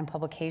bookmaking, and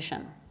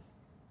publication.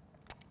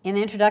 In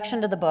the introduction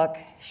to the book,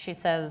 she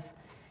says,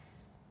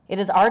 "It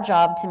is our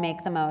job to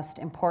make the most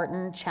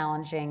important,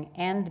 challenging,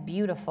 and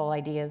beautiful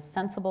ideas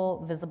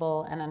sensible,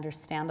 visible, and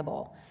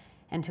understandable,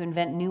 and to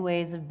invent new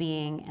ways of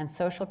being and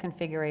social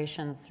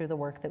configurations through the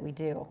work that we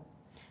do."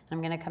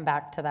 I'm going to come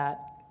back to that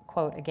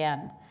quote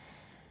again.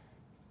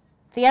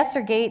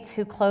 Theaster Gates,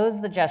 who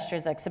closed the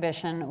Gestures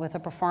exhibition with a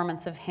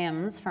performance of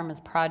hymns from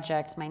his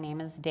project, My Name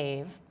is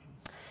Dave,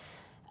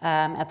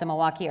 at the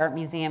Milwaukee Art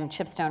Museum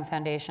Chipstone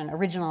Foundation,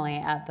 originally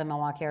at the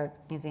Milwaukee Art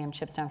Museum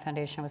Chipstone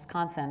Foundation,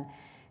 Wisconsin,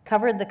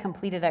 covered the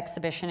completed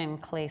exhibition in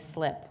clay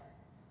slip.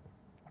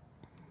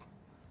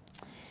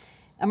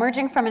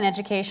 Emerging from an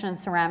education in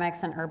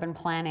ceramics and urban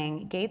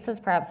planning, Gates is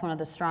perhaps one of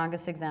the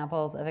strongest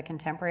examples of a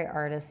contemporary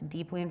artist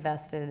deeply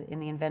invested in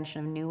the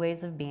invention of new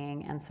ways of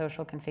being and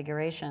social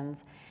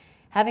configurations,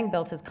 having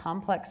built his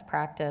complex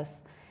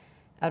practice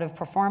out of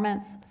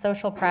performance,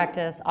 social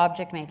practice,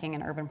 object making,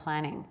 and urban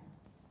planning.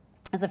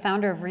 As a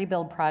founder of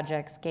Rebuild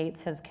Projects,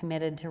 Gates has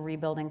committed to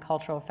rebuilding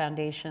cultural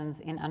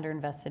foundations in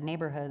underinvested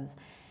neighborhoods,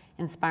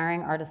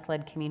 inspiring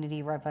artist-led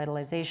community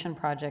revitalization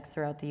projects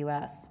throughout the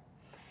U.S.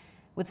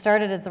 What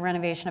started as the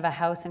renovation of a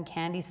house and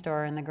candy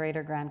store in the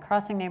greater Grand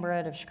Crossing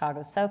neighborhood of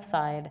Chicago's South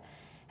Side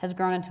has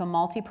grown into a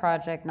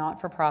multi-project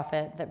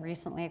not-for-profit that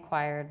recently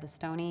acquired the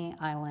Stony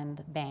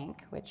Island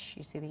Bank, which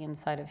you see the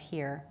inside of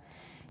here,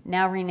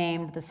 now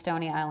renamed the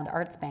Stony Island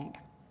Arts Bank.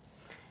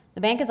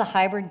 The bank is a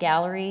hybrid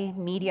gallery,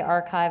 media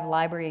archive,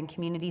 library, and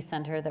community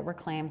center that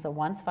reclaims a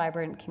once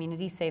vibrant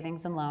community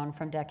savings and loan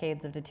from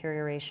decades of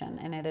deterioration,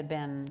 and it had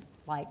been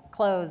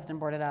closed and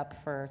boarded up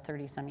for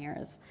 30-some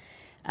years.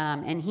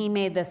 And he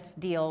made this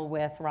deal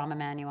with Rahm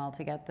Emanuel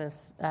to get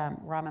this.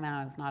 Rahm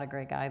Emanuel is not a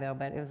great guy, though,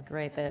 but it was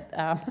great that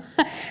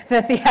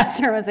that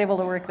Theaster was able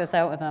to work this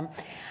out with him.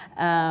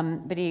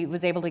 But he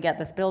was able to get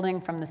this building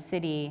from the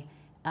city,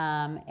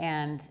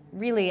 and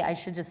really, I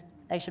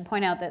should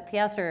point out that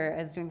Theaster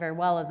is doing very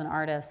well as an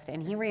artist,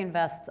 and he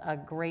reinvests a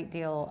great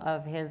deal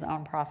of his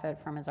own profit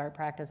from his art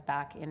practice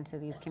back into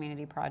these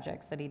community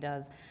projects that he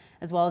does,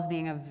 as well as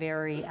being a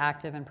very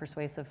active and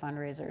persuasive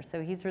fundraiser.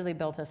 So he's really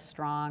built a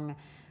strong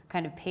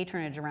kind of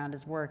patronage around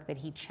his work that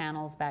he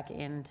channels back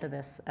into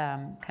this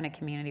kind of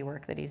community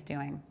work that he's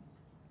doing.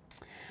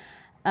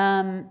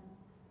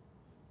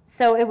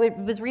 So it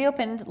was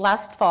reopened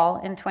last fall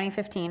in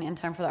 2015 in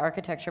time for the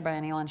Architecture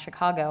Biennial in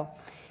Chicago.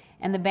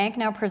 And the bank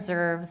now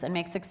preserves and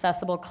makes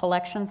accessible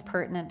collections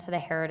pertinent to the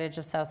heritage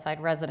of Southside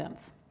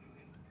residents,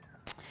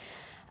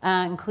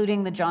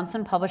 including the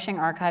Johnson Publishing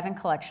Archive and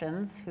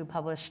Collections, who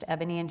published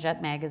Ebony and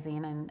Jet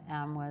magazine and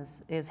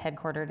is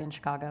headquartered in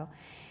Chicago,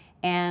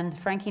 and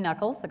Frankie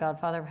Knuckles, the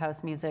godfather of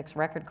house music's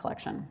record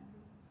collection.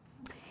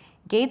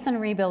 Gates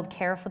and Rebuild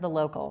care for the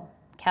local,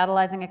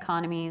 catalyzing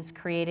economies,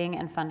 creating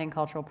and funding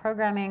cultural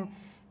programming,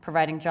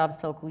 providing jobs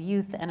to local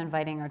youth, and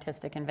inviting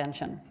artistic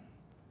invention.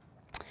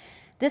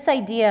 This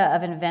idea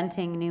of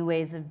inventing new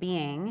ways of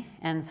being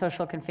and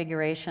social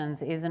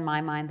configurations is, in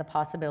my mind, the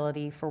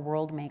possibility for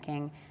world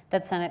making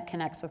that Sennett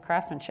connects with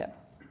craftsmanship.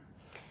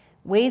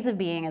 Ways of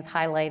being is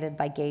highlighted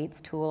by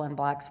Gates, Toole, and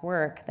Black's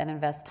work that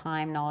invest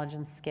time, knowledge,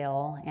 and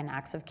skill in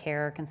acts of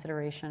care,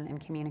 consideration, and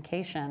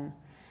communication.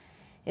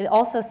 It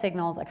also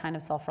signals a kind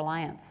of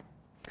self-reliance.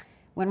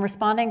 When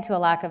responding to a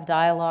lack of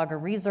dialogue or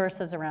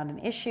resources around an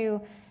issue,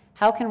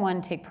 how can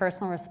one take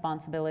personal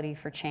responsibility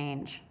for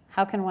change?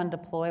 How can one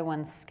deploy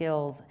one's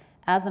skills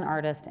as an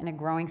artist in a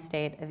growing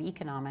state of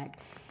economic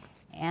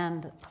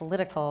and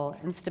political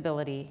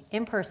instability,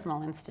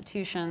 impersonal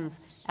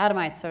institutions,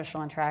 atomized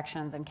social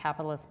interactions, and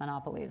capitalist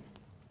monopolies?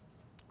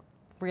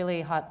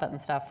 Really hot button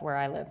stuff where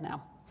I live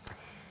now.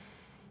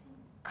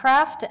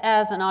 Craft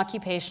as an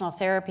occupational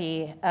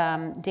therapy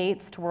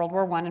dates to World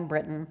War I in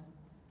Britain,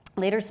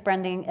 later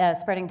spreading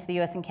to the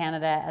US and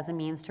Canada as a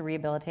means to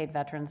rehabilitate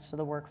veterans to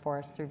the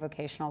workforce through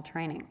vocational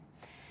training.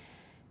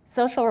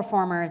 Social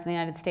reformers in the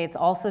United States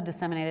also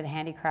disseminated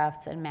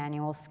handicrafts and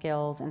manual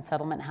skills in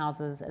settlement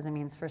houses as a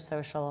means for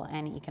social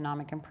and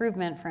economic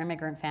improvement for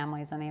immigrant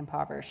families and the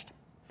impoverished.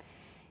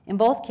 In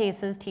both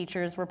cases,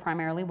 teachers were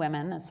primarily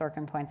women, as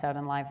Sorkin points out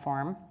in Live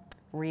Form,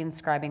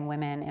 reinscribing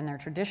women in their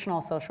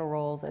traditional social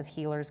roles as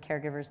healers,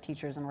 caregivers,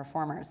 teachers, and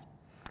reformers.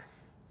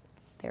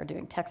 They were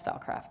doing textile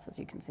crafts, as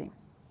you can see.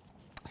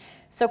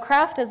 So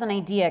craft as an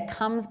idea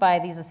comes by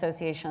these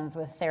associations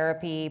with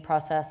therapy,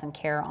 process, and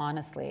care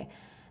honestly.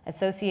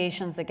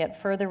 Associations that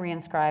get further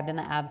reinscribed in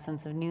the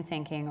absence of new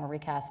thinking or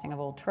recasting of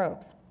old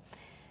tropes.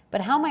 But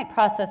how might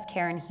process,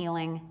 care, and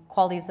healing,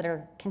 qualities that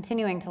are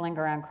continuing to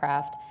linger around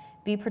craft,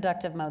 be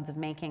productive modes of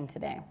making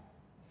today?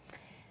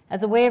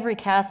 As a way of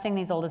recasting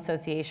these old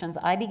associations,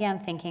 I began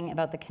thinking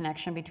about the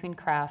connection between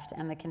craft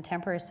and the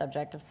contemporary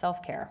subject of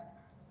self-care,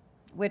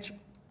 which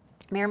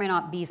may or may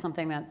not be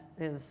something that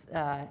is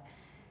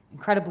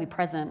incredibly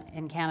present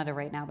in Canada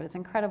right now, but it's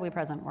incredibly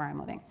present where I'm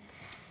living.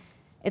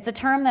 It's a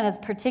term that has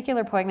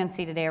particular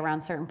poignancy today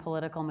around certain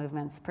political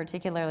movements,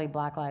 particularly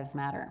Black Lives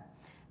Matter.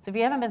 So if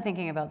you haven't been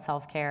thinking about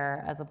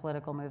self-care as a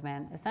political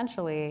movement,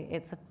 essentially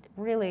it's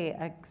really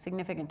a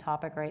significant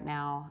topic right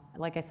now,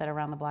 like I said,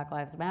 around the Black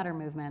Lives Matter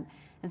movement,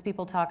 as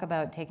people talk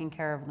about taking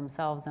care of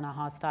themselves in a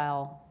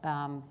hostile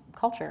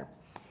culture.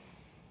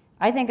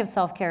 I think of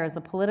self-care as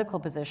a political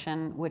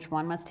position which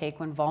one must take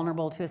when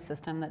vulnerable to a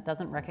system that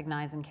doesn't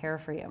recognize and care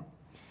for you.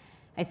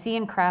 I see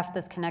in craft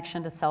this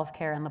connection to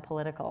self-care and the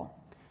political.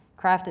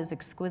 Craft is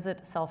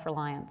exquisite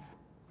self-reliance,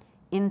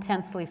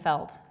 intensely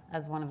felt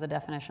as one of the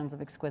definitions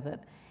of exquisite,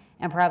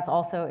 and perhaps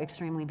also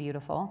extremely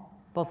beautiful,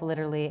 both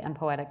literally and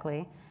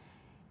poetically.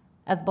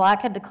 As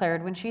Black had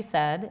declared when she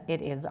said,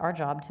 "It is our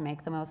job to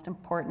make the most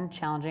important,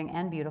 challenging,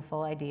 and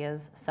beautiful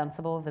ideas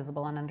sensible,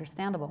 visible, and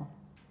understandable."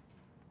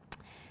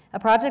 A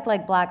project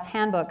like Black's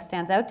Handbook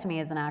stands out to me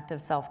as an act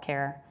of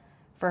self-care,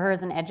 for her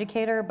as an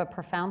educator, but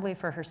profoundly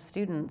for her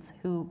students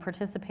who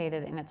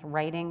participated in its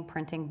writing,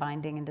 printing,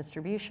 binding, and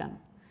distribution.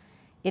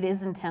 It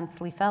is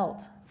intensely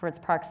felt for its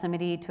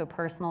proximity to a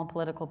personal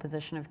political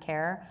position of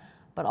care,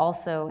 but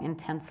also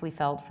intensely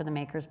felt for the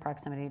maker's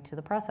proximity to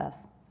the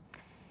process.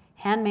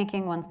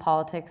 Handmaking one's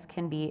politics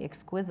can be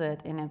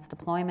exquisite in its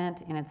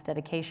deployment, in its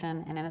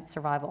dedication, and in its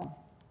survival.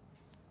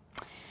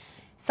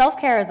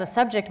 Self-care as a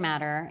subject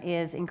matter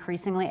is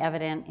increasingly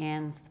evident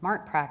in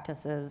smart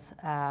practices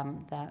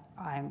that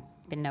I've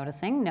been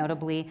noticing,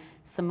 notably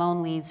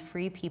Simone Lee's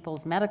Free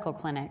People's Medical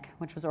Clinic,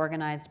 which was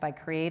organized by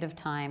Creative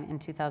Time in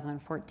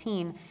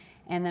 2014,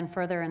 and then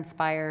further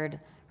inspired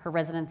her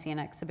residency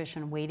and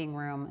exhibition Waiting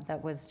Room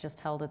that was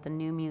just held at the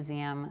New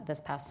Museum this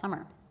past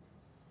summer.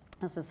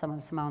 This is some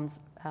of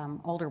Simone's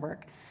older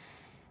work.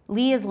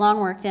 Lee has long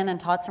worked in and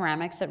taught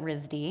ceramics at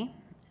RISD,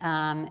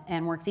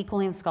 and works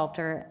equally in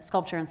sculpture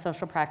and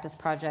social practice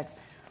projects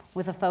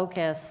with a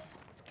focus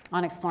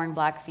on exploring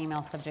Black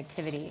female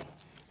subjectivity.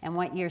 And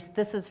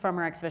this is from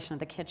our exhibition at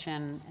the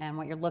Kitchen, and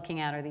what you're looking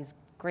at are these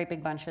great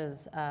big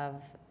bunches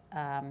of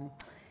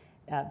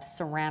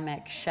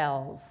ceramic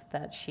shells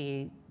that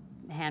she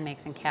hand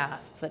makes and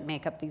casts that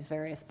make up these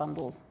various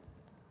bundles.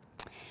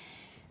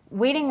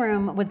 Waiting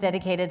Room was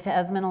dedicated to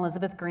Esmond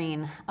Elizabeth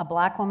Green, a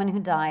Black woman who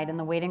died in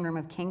the waiting room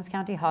of Kings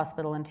County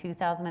Hospital in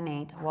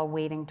 2008 while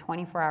waiting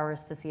 24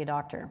 hours to see a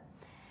doctor.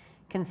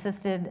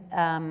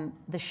 The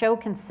show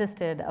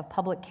consisted of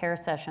public care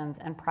sessions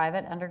and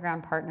private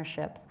underground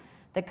partnerships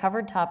that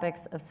covered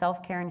topics of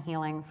self-care and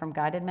healing, from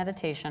guided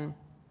meditation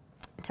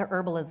to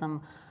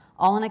herbalism,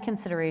 all in a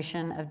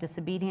consideration of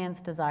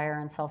disobedience, desire,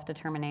 and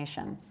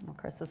self-determination. Of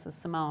course, this is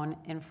Simone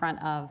in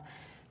front of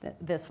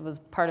this was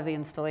part of the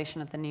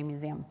installation at the New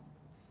Museum.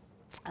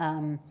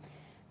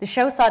 The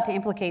show sought to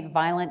implicate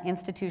violent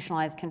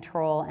institutionalized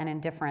control and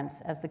indifference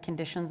as the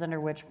conditions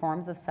under which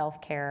forms of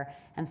self-care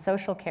and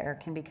social care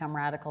can become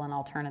radical and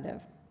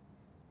alternative.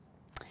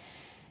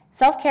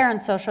 Self-care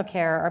and social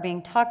care are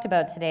being talked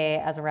about today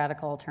as a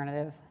radical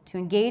alternative. To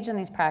engage in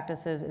these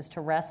practices is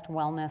to wrest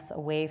wellness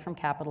away from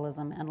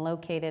capitalism and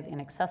locate it in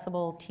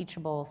accessible,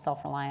 teachable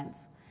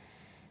self-reliance.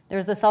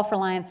 There's the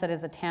self-reliance that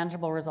is a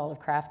tangible result of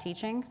craft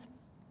teachings,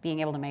 being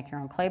able to make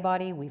your own clay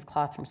body, weave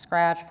cloth from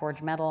scratch,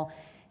 forge metal,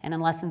 and in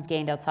lessons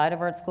gained outside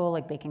of art school,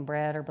 like baking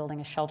bread or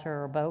building a shelter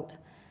or a boat.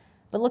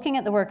 But looking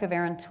at the work of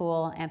Erin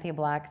Toole, Anthea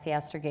Black,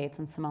 Theaster Gates,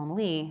 and Simone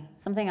Lee,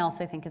 something else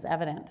I think is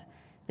evident.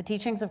 The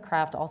teachings of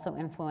craft also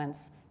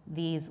influence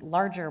these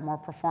larger, more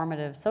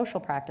performative social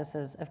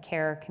practices of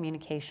care,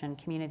 communication,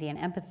 community, and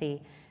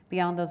empathy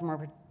beyond those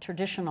more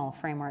traditional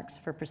frameworks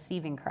for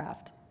perceiving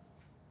craft.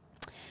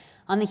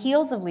 On the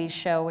heels of Lee's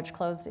show, which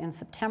closed in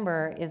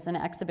September, is an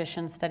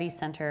exhibition study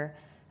center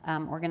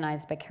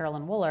organized by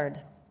Carolyn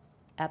Woolard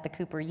at the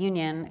Cooper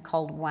Union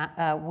called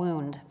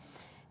Wound,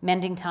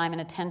 Mending Time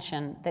and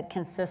Attention, that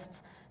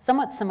consists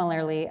somewhat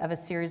similarly of a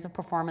series of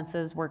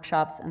performances,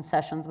 workshops, and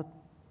sessions with,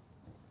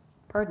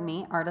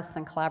 artists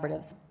and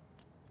collaboratives.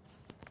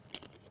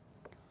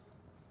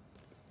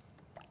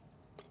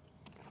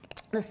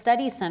 The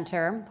study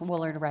center,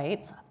 Woolard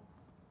writes,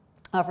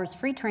 offers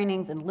free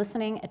trainings in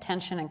listening,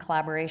 attention, and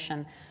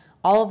collaboration,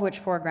 all of which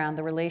foreground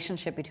the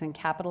relationship between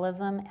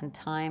capitalism and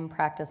time,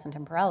 practice, and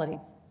temporality.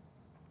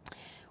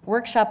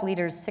 Workshop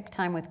leaders Sick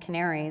Time with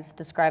Canaries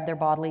describe their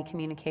bodily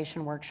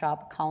communication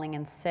workshop, Calling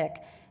in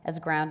Sick, as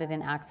grounded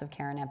in acts of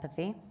care and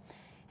empathy.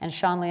 And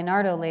Sean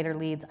Leonardo later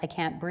leads I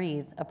Can't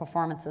Breathe, a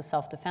performances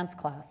self-defense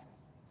class.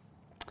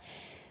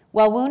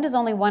 While Wound is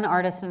only one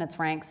artist in its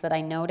ranks that I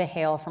know to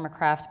hail from a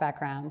craft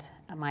background,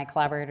 my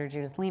collaborator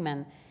Judith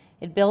Lehman,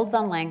 it builds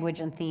on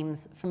language and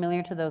themes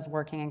familiar to those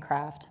working in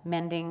craft,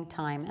 mending,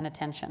 time, and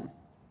attention.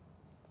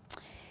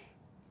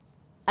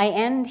 I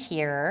end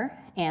here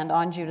and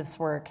on Judith's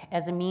work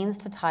as a means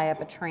to tie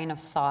up a train of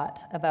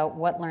thought about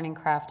what learning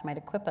craft might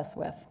equip us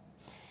with,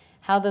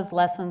 how those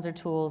lessons or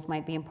tools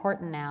might be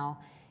important now,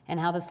 and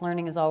how this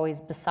learning is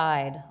always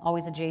beside,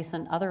 always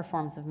adjacent other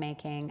forms of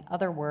making,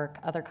 other work,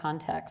 other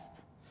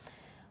contexts.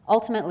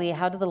 Ultimately,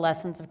 how do the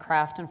lessons of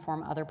craft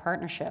inform other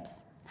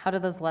partnerships? How do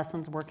those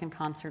lessons work in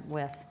concert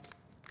with?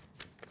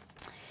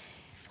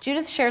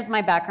 Judith shares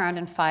my background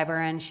in fiber,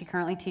 and she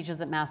currently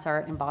teaches at Mass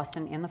Art in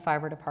Boston in the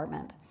fiber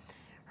department.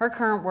 Her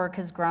current work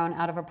has grown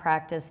out of a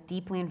practice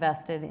deeply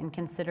invested in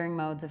considering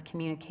modes of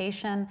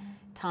communication,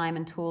 time,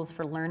 and tools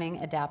for learning,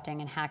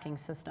 adapting, and hacking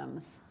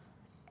systems.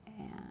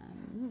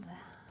 And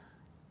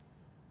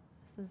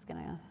this is going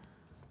to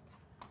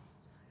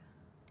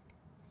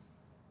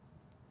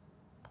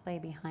play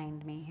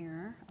behind me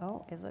here.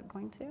 Oh, is it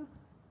going to?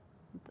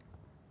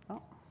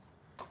 Oh,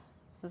 it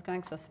was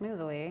going so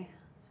smoothly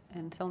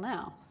until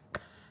now.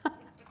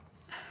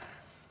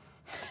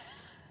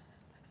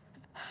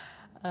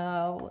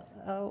 Oh.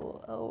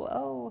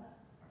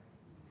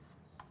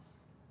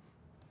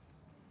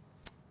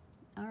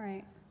 All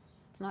right,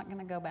 it's not going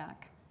to go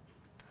back.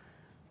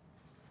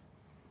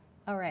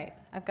 All right,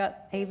 I've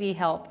got AV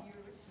help.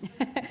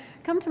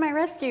 Come to my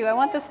rescue. I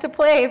want this to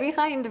play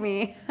behind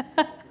me.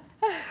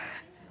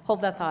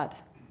 Hold that thought.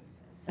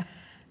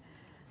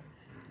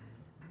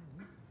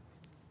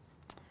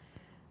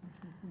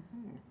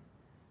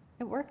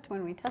 It worked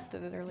when we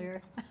tested it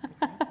earlier.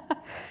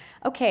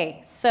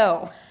 Okay,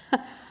 so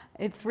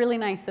it's really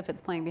nice if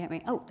it's playing behind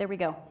me. Oh, there we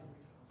go.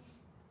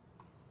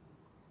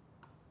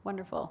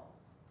 Wonderful.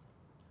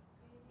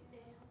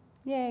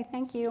 Yay,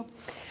 thank you.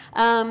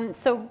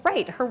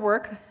 Right, her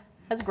work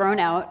has grown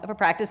out of a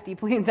practice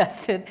deeply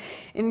invested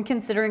in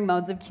considering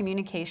modes of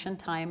communication,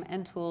 time,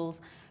 and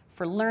tools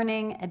for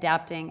learning,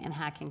 adapting, and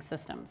hacking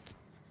systems.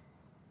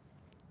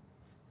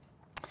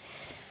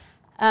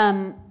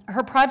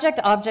 Her project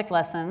Object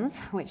Lessons,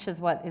 which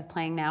is what is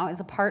playing now,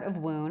 is a part of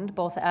Wound,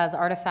 both as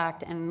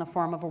artifact and in the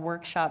form of a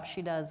workshop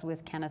she does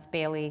with Kenneth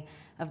Bailey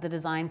of the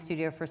Design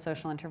Studio for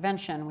Social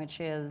Intervention, which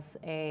is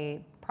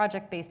a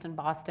project based in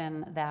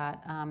Boston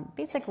that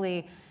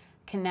basically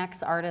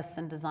connects artists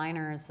and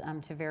designers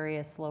to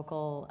various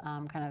local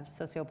kind of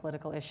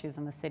socio-political issues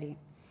in the city.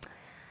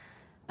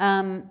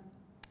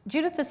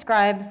 Judith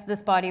describes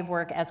this body of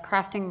work as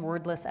crafting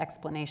wordless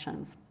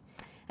explanations.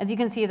 As you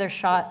can see, they're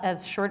shot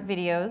as short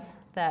videos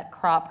that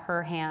crop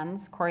her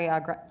hands,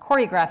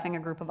 choreographing a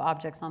group of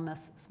objects on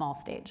this small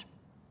stage.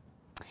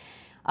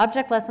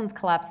 Object Lessons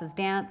collapses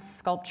dance,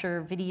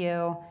 sculpture,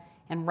 video,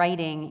 and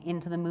writing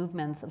into the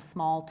movements of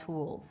small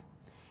tools.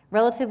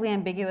 Relatively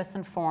ambiguous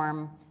in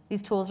form,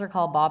 these tools are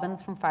called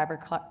bobbins from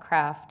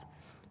fibercraft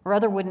or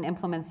other wooden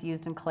implements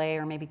used in clay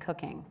or maybe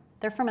cooking.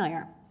 They're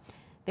familiar.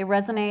 They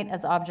resonate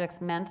as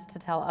objects meant to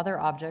tell other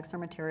objects or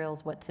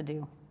materials what to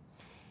do.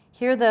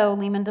 Here, though,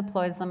 Lehman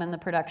deploys them in the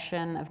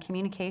production of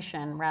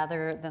communication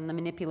rather than the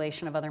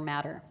manipulation of other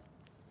matter.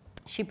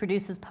 She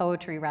produces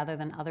poetry rather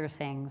than other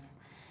things,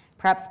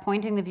 perhaps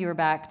pointing the viewer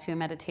back to a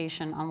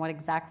meditation on what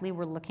exactly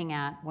we're looking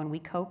at when we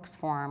coax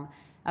form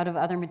out of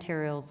other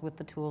materials with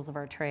the tools of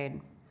our trade.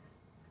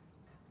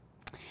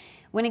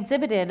 When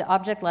exhibited,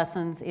 Object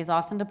Lessons is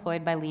often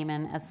deployed by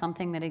Lehman as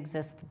something that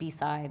exists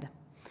beside.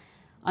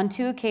 On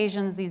 2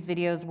 occasions, these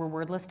videos were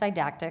wordless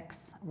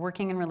didactics,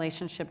 working in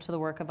relationship to the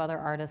work of other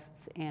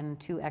artists in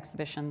 2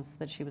 exhibitions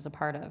that she was a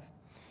part of.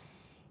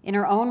 In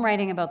her own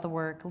writing about the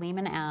work,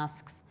 Lehman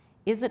asks,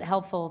 is it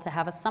helpful to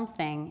have a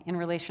something in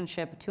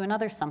relationship to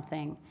another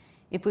something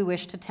if we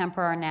wish to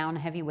temper our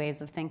noun-heavy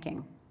ways of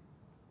thinking?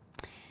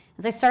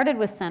 As I started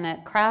with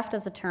Sennett, craft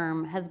as a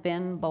term has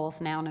been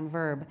both noun and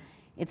verb,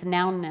 its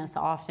nounness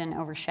often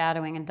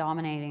overshadowing and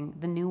dominating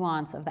the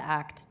nuance of the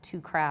act to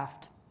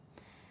craft.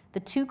 The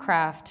to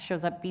craft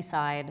shows up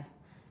beside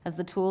as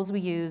the tools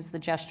we use, the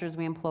gestures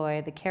we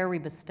employ, the care we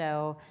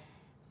bestow,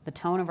 the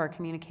tone of our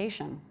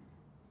communication.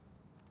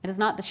 It is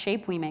not the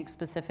shape we make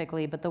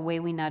specifically, but the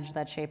way we nudge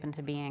that shape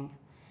into being.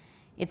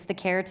 It's the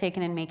care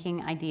taken in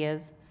making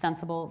ideas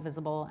sensible,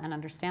 visible, and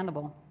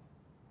understandable.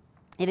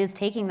 It is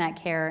taking that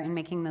care and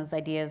making those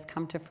ideas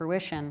come to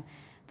fruition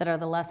that are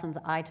the lessons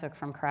I took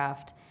from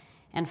craft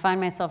and find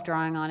myself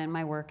drawing on in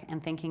my work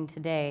and thinking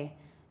today,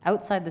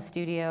 outside the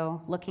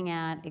studio, looking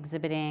at,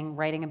 exhibiting,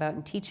 writing about,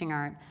 and teaching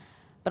art,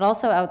 but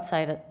also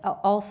outside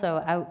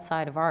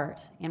of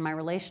art, in my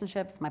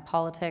relationships, my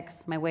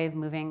politics, my way of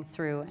moving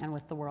through and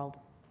with the world.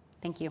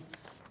 Thank you.